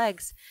straighten those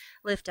legs.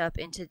 Lift up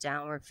into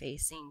downward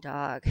facing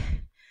dog.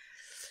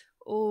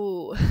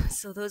 Oh,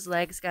 so those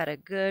legs got a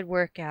good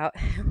workout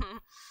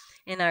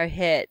in our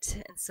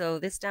HIIT. And so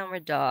this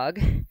downward dog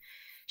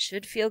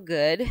should feel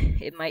good.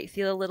 It might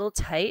feel a little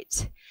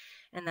tight,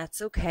 and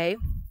that's okay.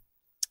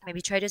 Maybe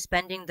try just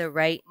bending the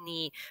right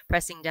knee,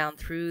 pressing down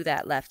through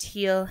that left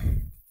heel.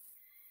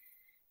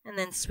 And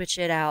then switch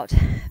it out.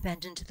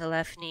 Bend into the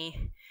left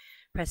knee.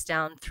 Press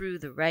down through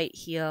the right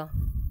heel.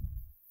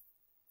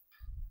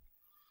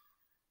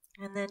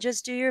 And then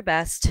just do your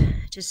best.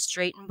 Just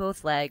straighten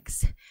both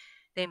legs.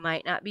 They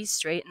might not be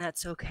straight, and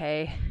that's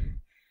okay.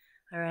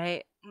 All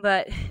right?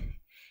 But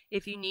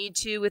if you need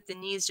to, with the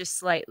knees just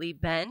slightly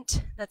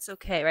bent, that's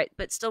okay, right?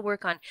 But still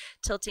work on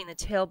tilting the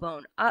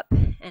tailbone up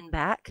and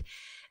back,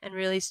 and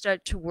really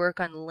start to work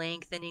on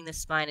lengthening the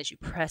spine as you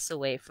press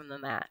away from the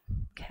mat,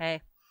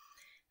 okay?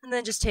 And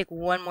then just take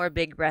one more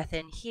big breath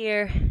in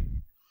here.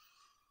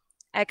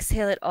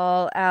 Exhale it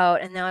all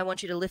out, and now I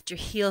want you to lift your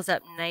heels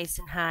up nice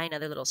and high.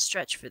 Another little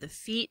stretch for the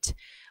feet.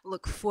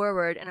 Look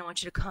forward, and I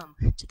want you to come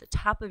to the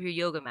top of your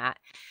yoga mat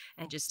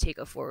and just take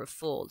a forward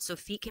fold. So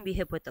feet can be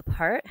hip-width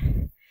apart.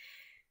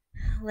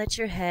 Let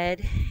your head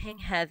hang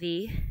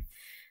heavy.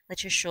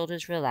 Let your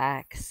shoulders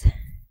relax.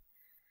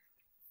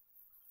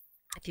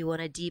 If you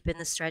want to deepen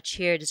the stretch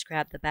here, just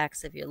grab the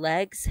backs of your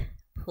legs,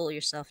 pull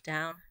yourself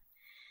down.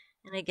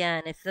 And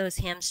again, if those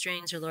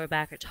hamstrings or lower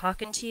back are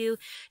talking to you,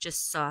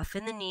 just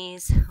soften the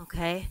knees,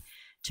 okay,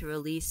 to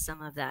release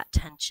some of that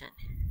tension.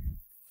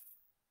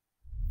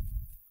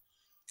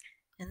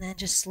 And then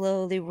just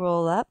slowly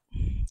roll up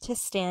to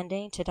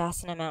standing,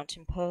 Tadasana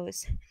mountain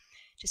pose.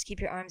 Just keep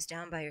your arms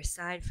down by your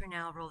side for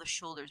now. Roll the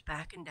shoulders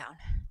back and down.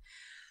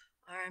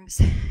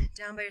 Arms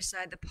down by your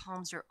side, the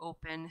palms are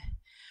open.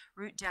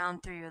 Root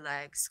down through your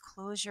legs.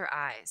 Close your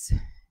eyes.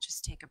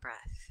 Just take a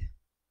breath.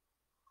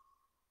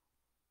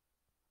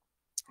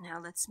 Now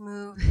let's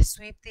move.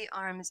 Sweep the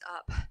arms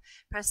up.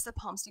 Press the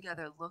palms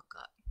together. Look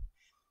up.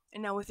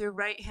 And now with your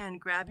right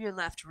hand, grab your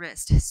left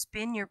wrist.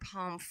 Spin your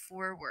palm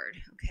forward,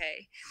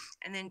 okay?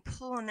 And then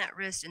pull on that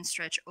wrist and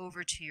stretch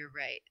over to your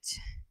right.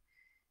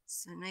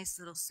 So nice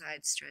little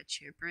side stretch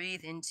here.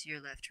 Breathe into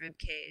your left rib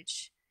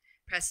cage.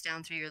 Press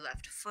down through your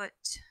left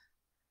foot.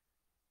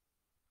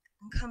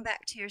 And come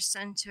back to your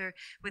center.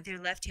 With your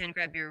left hand,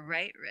 grab your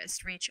right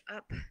wrist. Reach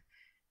up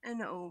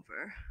and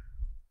over.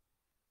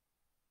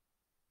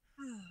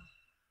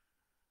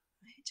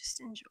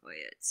 Just enjoy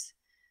it.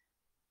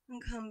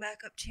 And come back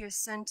up to your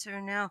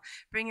center. Now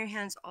bring your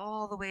hands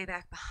all the way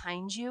back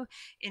behind you.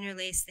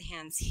 Interlace the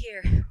hands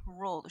here.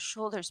 Roll the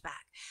shoulders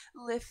back.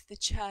 Lift the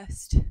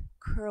chest.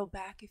 Curl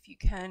back if you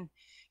can.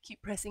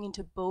 Keep pressing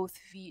into both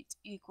feet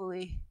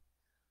equally.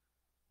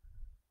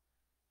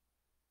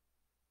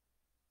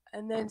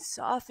 And then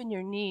soften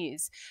your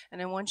knees.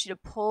 And I want you to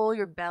pull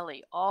your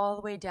belly all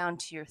the way down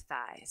to your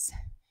thighs.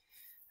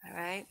 All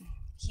right?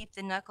 Keep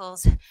the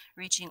knuckles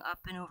reaching up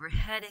and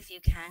overhead if you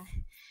can.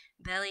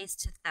 Bellies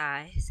to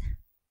thighs.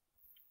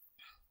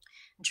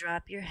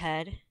 Drop your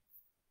head.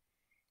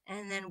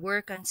 And then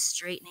work on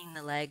straightening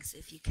the legs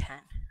if you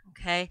can.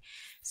 Okay,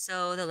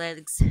 so the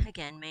legs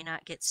again may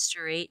not get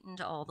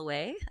straightened all the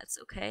way. That's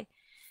okay.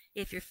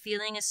 If you're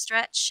feeling a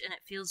stretch and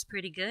it feels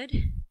pretty good,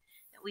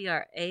 we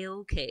are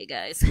a-okay,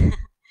 guys.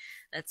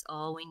 That's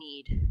all we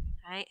need,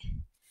 right?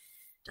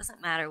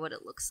 Doesn't matter what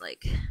it looks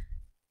like.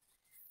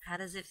 How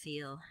does it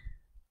feel?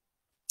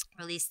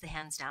 Release the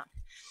hands down.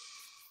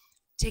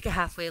 Take a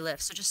halfway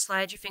lift. So just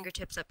slide your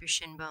fingertips up your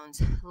shin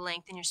bones.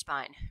 Lengthen your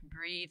spine.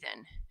 Breathe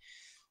in.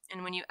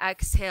 And when you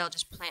exhale,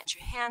 just plant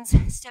your hands.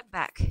 Step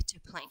back to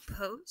plank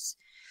pose.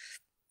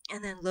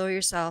 And then lower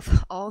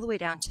yourself all the way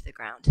down to the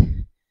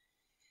ground.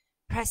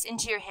 Press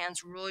into your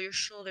hands. Roll your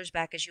shoulders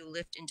back as you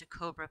lift into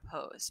cobra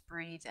pose.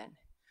 Breathe in.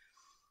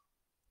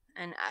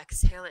 And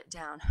exhale it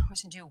down. We're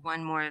just going to do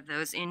one more of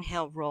those.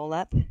 Inhale, roll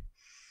up.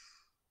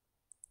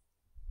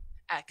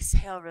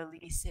 Exhale,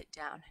 release it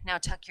down. Now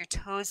tuck your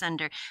toes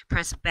under.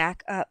 Press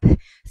back up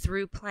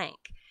through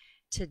plank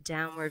to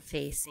downward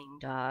facing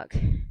dog.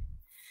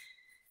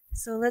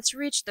 So let's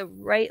reach the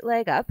right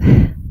leg up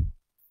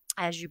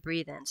as you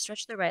breathe in.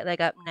 Stretch the right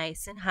leg up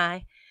nice and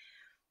high.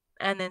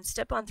 And then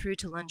step on through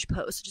to lunge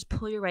pose. So just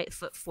pull your right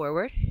foot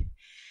forward.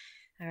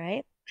 All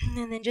right.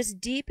 And then just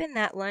deepen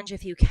that lunge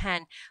if you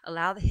can.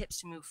 Allow the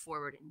hips to move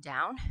forward and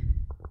down.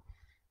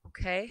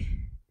 Okay.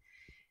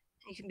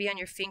 You can be on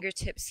your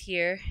fingertips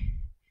here.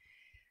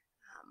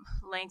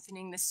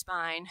 Lengthening the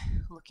spine,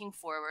 looking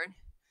forward.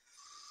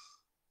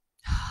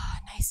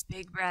 Nice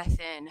big breath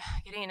in.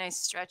 Getting a nice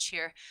stretch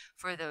here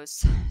for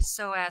those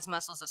psoas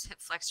muscles, those hip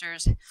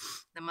flexors,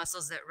 the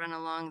muscles that run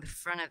along the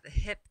front of the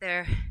hip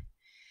there.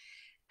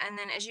 And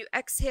then as you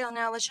exhale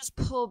now, let's just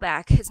pull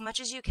back as much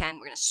as you can.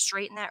 We're going to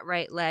straighten that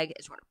right leg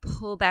as we're going to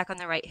pull back on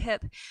the right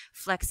hip,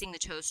 flexing the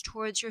toes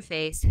towards your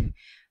face,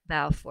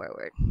 bow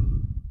forward.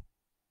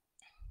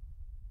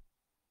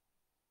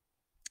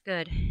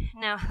 Good.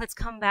 Now let's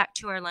come back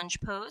to our lunge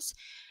pose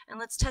and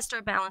let's test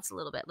our balance a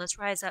little bit. Let's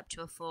rise up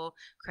to a full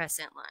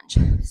crescent lunge.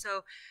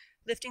 So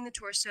lifting the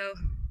torso,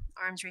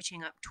 arms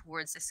reaching up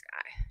towards the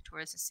sky,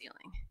 towards the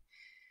ceiling.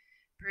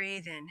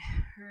 Breathe in,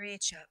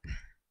 reach up.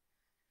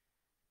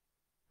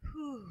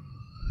 Whew.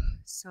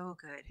 So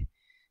good.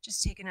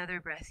 Just take another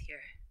breath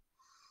here.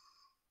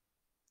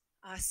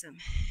 Awesome.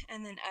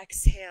 And then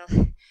exhale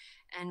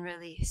and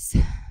release.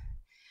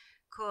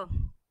 Cool.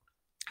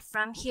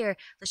 From here,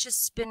 let's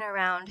just spin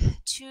around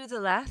to the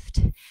left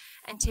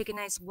and take a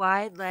nice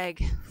wide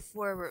leg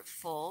forward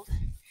fold.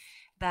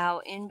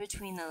 Bow in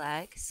between the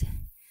legs.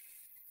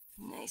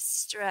 Nice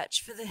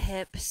stretch for the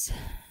hips.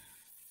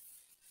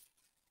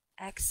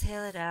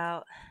 Exhale it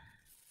out.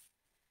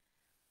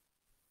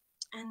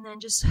 And then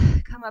just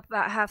come up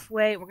about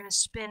halfway. We're going to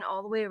spin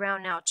all the way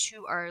around now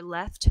to our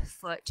left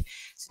foot.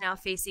 So now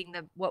facing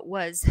what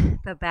was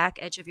the back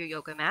edge of your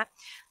yoga mat.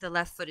 The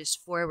left foot is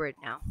forward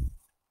now.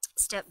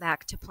 Step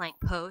back to plank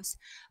pose.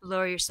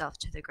 Lower yourself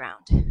to the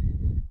ground.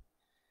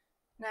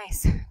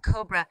 Nice.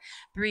 Cobra.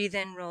 Breathe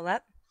in, roll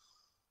up.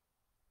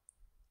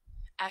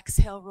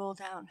 Exhale, roll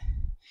down.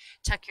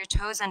 Tuck your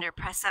toes under.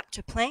 Press up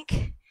to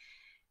plank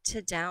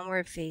to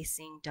downward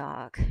facing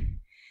dog.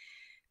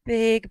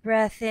 Big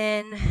breath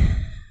in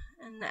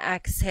and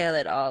exhale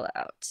it all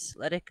out.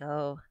 Let it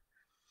go.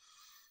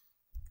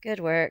 Good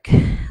work.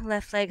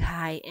 Left leg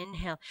high.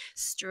 Inhale.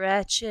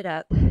 Stretch it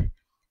up.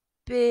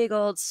 Big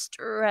old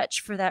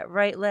stretch for that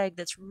right leg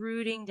that's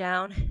rooting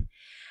down.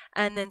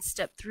 And then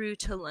step through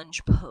to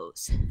lunge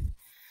pose.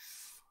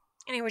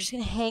 Anyway, we're just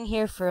going to hang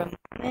here for a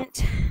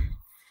moment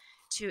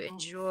to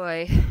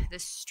enjoy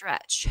this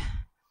stretch.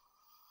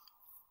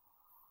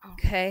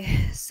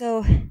 Okay,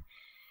 so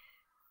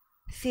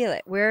feel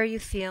it. Where are you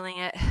feeling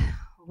it?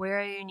 Where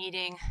are you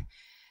needing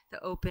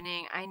the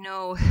opening? I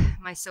know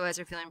my psoas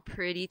are feeling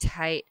pretty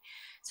tight,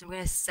 so I'm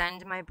going to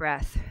send my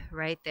breath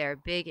right there.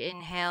 Big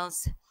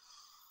inhales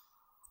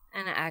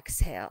and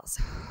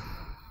exhales.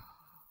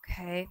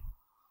 Okay.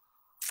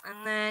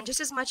 And then just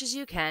as much as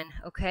you can,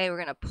 okay, we're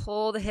going to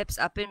pull the hips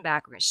up and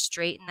back. We're going to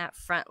straighten that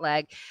front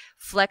leg,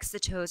 flex the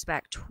toes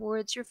back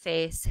towards your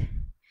face,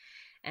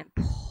 and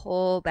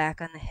pull back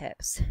on the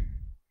hips.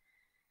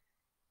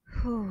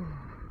 Whew.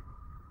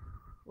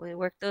 We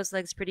worked those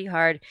legs pretty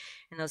hard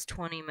in those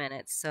 20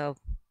 minutes, so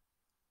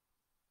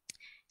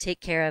take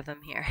care of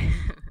them here.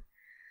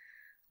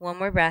 One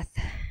more breath,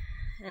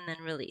 and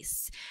then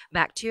release.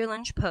 Back to your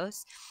lunge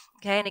pose.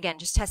 Okay, and again,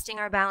 just testing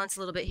our balance a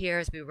little bit here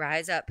as we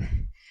rise up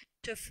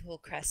to full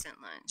crescent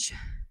lunge.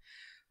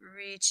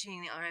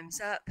 Reaching the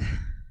arms up.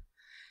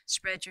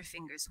 Spread your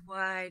fingers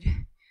wide.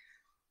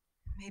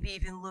 Maybe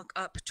even look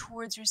up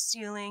towards your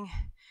ceiling,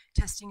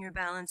 testing your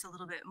balance a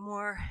little bit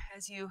more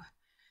as you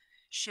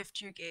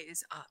shift your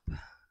gaze up.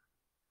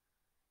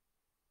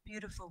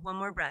 Beautiful. One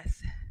more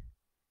breath.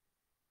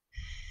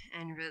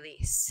 And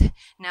release.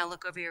 Now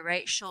look over your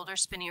right shoulder,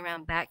 spinning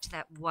around back to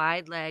that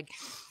wide leg.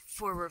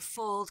 Forward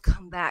fold.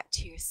 Come back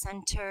to your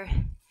center.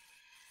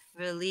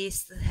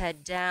 Release the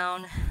head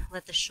down.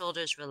 Let the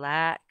shoulders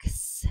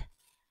relax.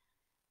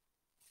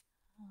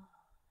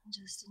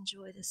 Just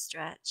enjoy the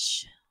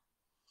stretch.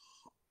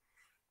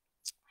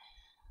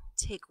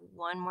 Take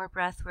one more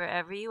breath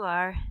wherever you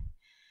are.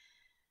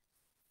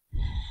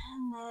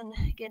 And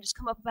then again, just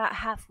come up about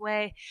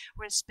halfway.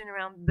 We're going to spin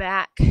around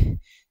back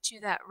to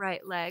that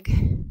right leg.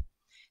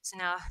 So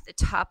now the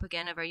top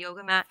again of our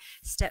yoga mat,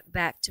 step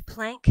back to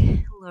plank,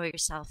 lower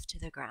yourself to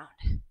the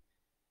ground.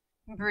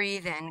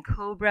 Breathe in,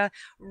 cobra,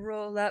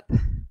 roll up.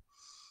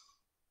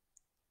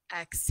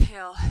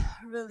 Exhale,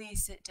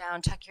 release it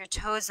down, tuck your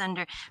toes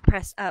under,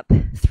 press up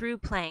through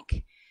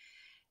plank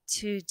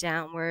to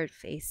downward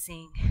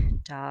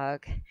facing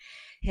dog.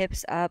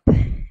 Hips up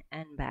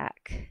and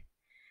back.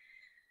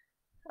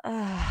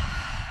 All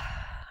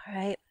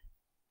right.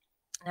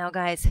 Now,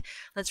 guys,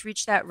 let's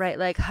reach that right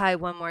leg high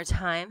one more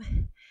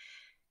time.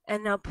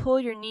 And now pull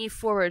your knee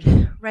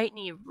forward, right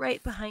knee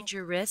right behind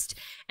your wrist,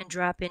 and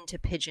drop into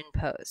pigeon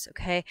pose,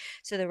 okay?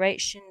 So the right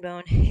shin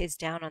bone is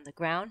down on the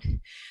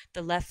ground.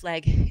 The left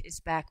leg is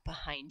back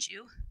behind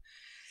you.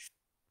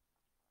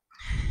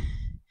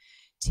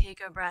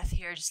 Take a breath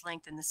here, just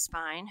lengthen the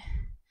spine.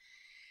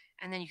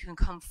 And then you can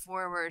come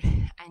forward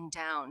and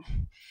down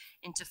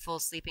into full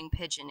sleeping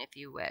pigeon if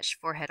you wish.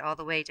 Forehead all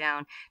the way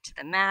down to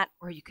the mat,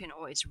 or you can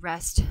always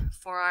rest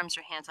forearms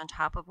or hands on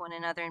top of one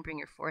another and bring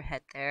your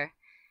forehead there.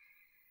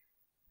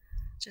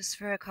 Just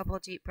for a couple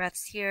deep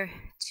breaths here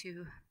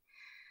to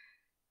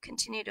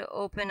continue to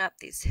open up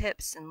these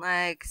hips and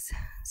legs,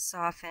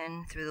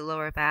 soften through the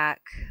lower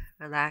back,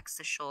 relax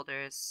the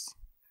shoulders.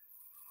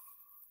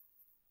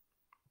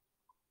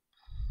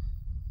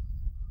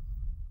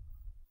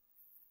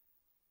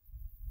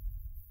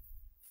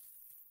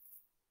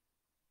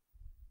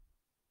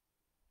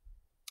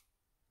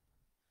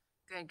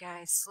 Good,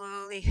 guys.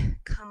 Slowly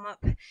come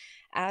up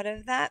out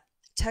of that.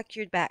 Tuck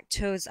your back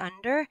toes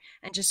under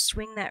and just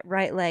swing that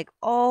right leg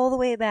all the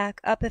way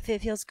back up. If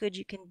it feels good,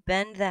 you can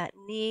bend that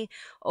knee,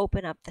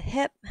 open up the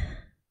hip,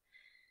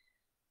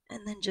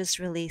 and then just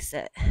release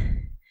it.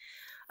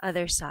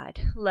 Other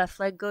side. Left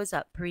leg goes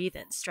up. Breathe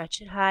in.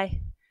 Stretch it high.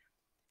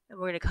 And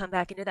we're going to come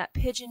back into that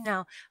pigeon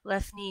now.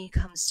 Left knee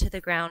comes to the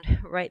ground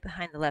right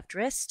behind the left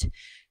wrist.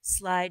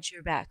 Slide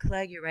your back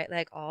leg, your right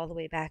leg all the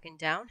way back and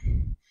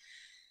down.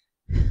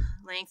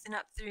 Lengthen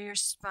up through your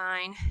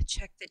spine.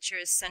 Check that you're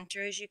as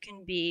center as you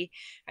can be.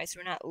 All right, so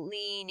we're not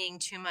leaning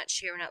too much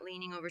here. We're not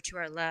leaning over to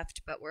our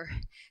left, but we're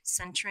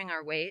centering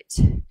our weight.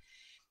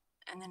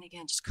 And then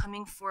again, just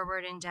coming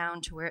forward and down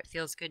to where it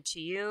feels good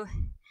to you.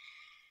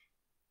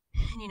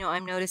 And you know,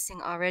 I'm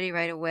noticing already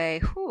right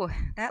away, whew,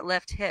 that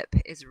left hip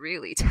is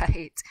really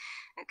tight.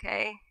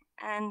 Okay,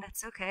 and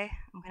that's okay.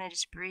 I'm going to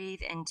just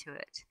breathe into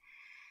it.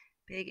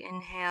 Big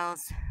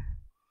inhales.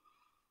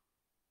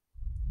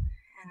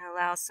 And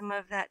allow some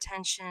of that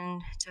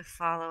tension to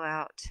follow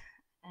out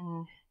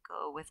and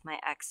go with my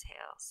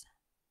exhales.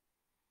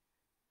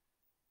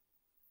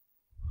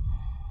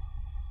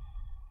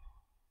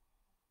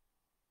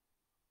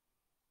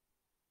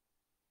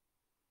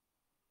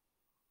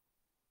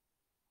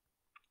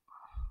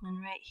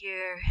 And right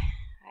here,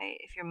 right,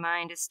 if your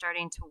mind is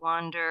starting to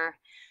wander,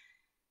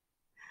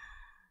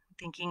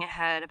 thinking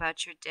ahead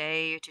about your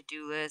day, your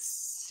to-do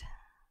list,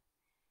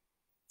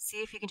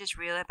 see if you can just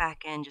reel it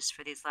back in just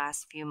for these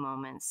last few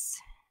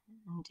moments.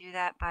 And do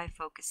that by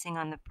focusing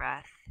on the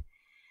breath.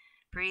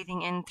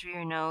 Breathing in through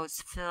your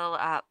nose, fill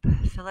up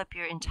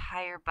your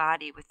entire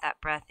body with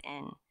that breath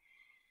in.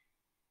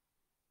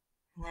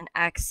 And then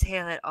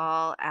exhale it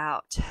all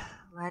out.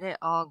 Let it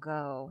all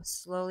go.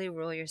 Slowly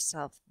roll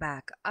yourself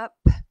back up.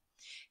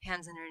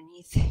 Hands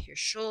underneath your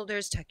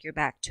shoulders. Tuck your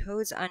back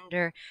toes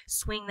under.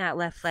 Swing that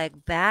left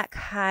leg back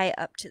high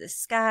up to the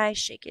sky.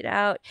 Shake it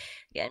out.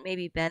 Again,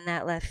 maybe bend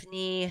that left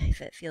knee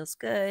if it feels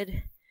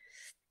good.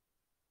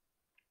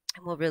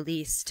 And we'll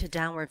release to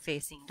downward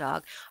facing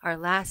dog. Our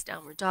last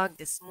downward dog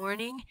this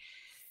morning.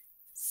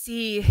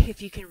 See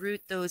if you can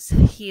root those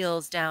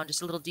heels down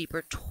just a little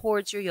deeper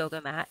towards your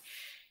yoga mat.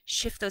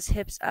 Shift those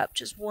hips up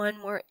just one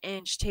more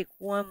inch. Take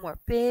one more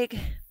big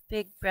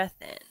breath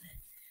in.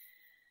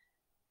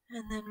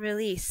 And then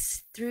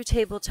release through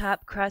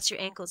tabletop. Cross your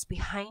ankles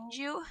behind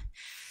you.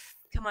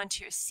 Come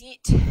onto your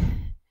seat.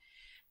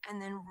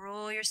 And then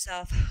roll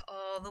yourself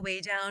all the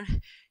way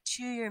down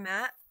to your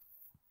mat.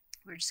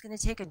 We're just going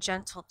to take a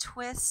gentle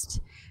twist,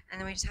 and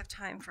then we just have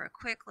time for a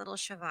quick little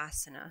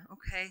shavasana.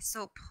 Okay,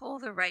 so pull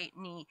the right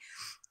knee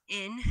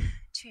in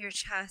to your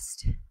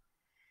chest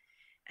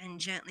and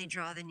gently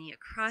draw the knee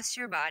across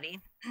your body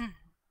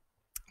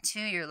to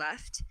your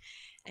left,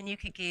 and you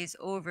could gaze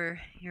over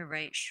your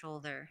right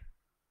shoulder.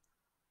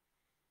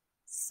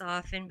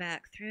 Soften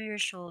back through your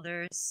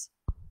shoulders.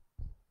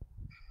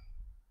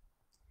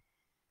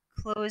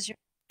 Close your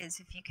eyes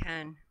if you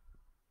can.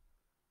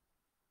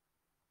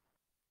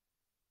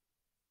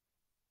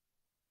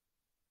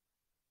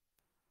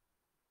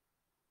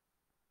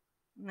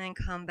 And then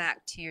come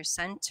back to your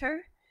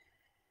center.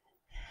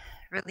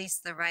 Release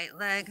the right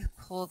leg,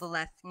 pull the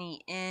left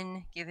knee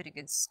in, give it a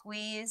good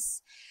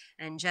squeeze,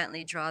 and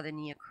gently draw the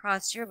knee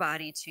across your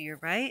body to your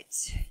right.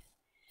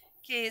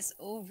 Gaze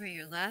over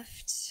your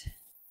left.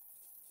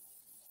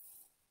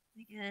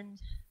 Again,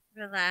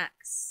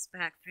 relax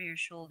back through your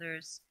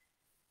shoulders.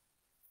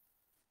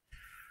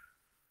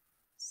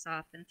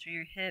 Soften through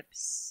your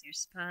hips, your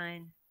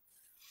spine.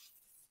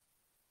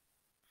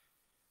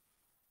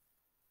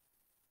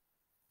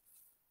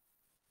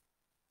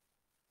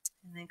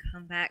 And then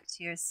come back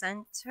to your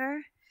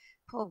center.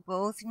 Pull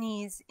both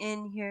knees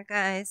in here,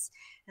 guys.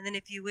 And then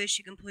if you wish,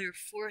 you can pull your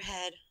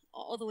forehead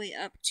all the way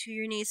up to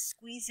your knees.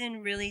 Squeeze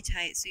in really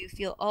tight so you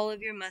feel all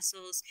of your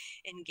muscles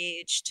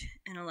engaged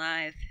and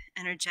alive,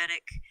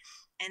 energetic.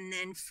 And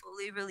then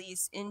fully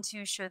release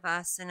into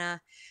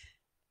Shavasana.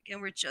 Again,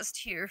 we're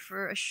just here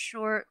for a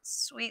short,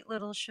 sweet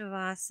little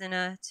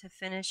Shavasana to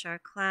finish our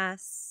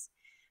class.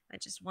 I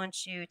just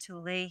want you to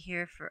lay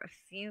here for a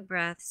few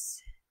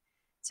breaths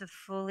to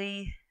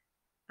fully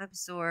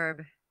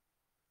absorb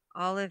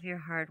all of your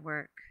hard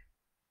work,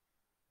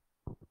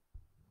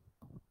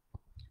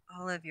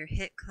 all of your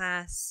HIIT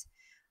class,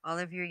 all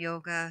of your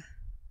yoga.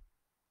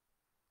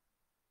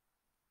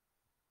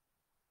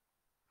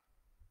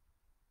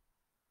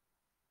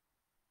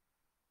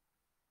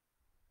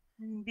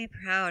 And be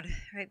proud,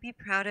 right? Be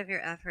proud of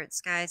your efforts,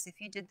 guys. If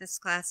you did this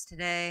class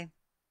today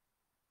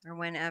or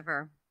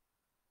whenever,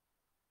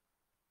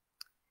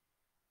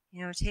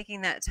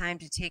 taking that time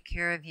to take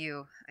care of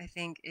you, I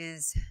think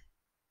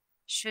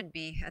should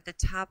be at the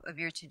top of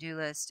your to-do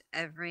list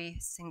every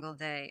single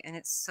day. And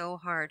it's so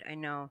hard, I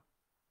know.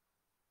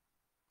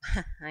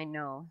 I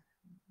know.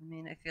 I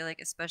mean, I feel like,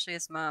 especially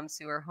as moms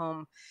who are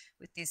home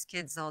with these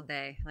kids all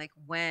day, like,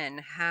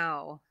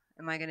 how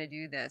am I going to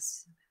do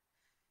this?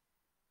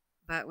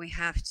 But we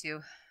have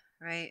to,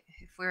 right?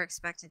 If we're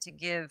expected to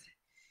give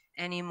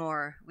any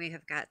more, we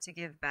have got to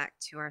give back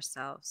to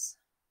ourselves.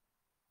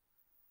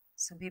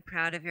 So be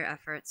proud of your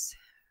efforts.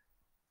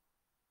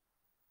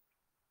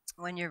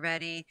 When you're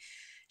ready,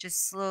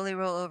 just slowly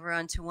roll over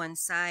onto one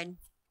side.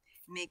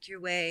 Make your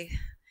way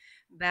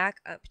back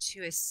up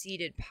to a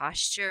seated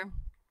posture,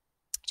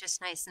 just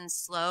nice and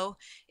slow.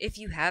 If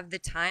you have the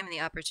time and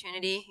the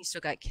opportunity, you still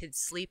got kids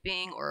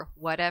sleeping or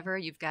whatever,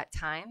 you've got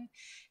time,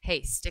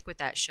 hey, stick with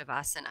that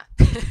Shavasana.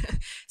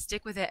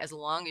 Stick with it as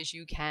long as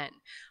you can.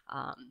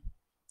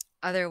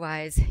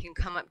 Otherwise, you can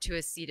come up to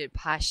a seated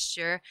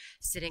posture,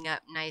 sitting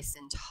up nice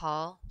and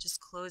tall. Just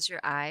close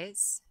your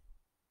eyes.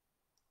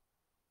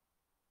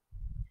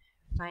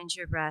 Find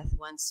your breath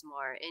once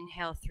more.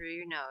 Inhale through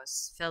your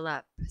nose, fill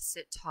up,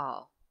 sit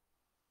tall.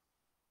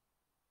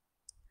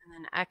 And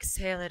then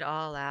exhale it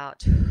all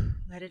out.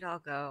 Let it all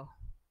go.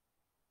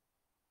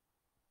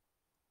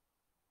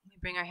 We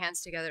bring our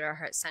hands together, our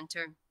heart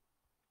center,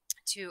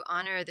 to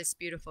honor this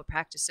beautiful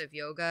practice of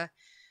yoga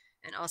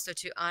and also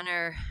to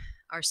honor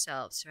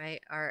ourselves, right?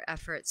 Our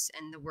efforts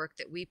and the work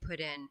that we put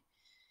in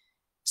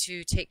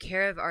to take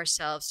care of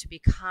ourselves, to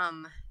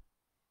become,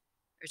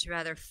 or to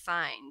rather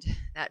find,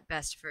 that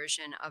best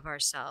version of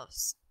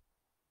ourselves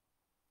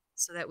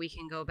so that we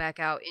can go back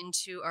out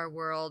into our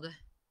world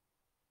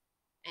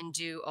and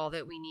do all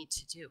that we need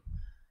to do.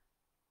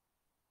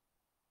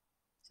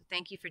 So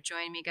thank you for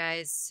joining me,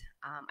 guys.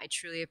 I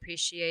truly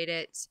appreciate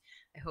it.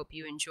 I hope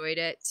you enjoyed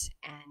it,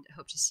 and I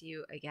hope to see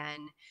you again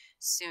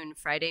soon.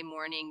 Friday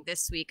morning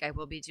this week, I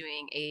will be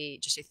doing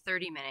just a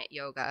 30-minute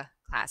yoga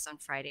class on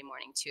Friday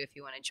morning too, if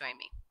you want to join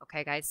me.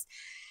 Okay, guys?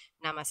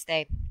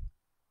 Namaste.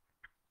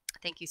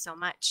 Thank you so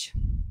much.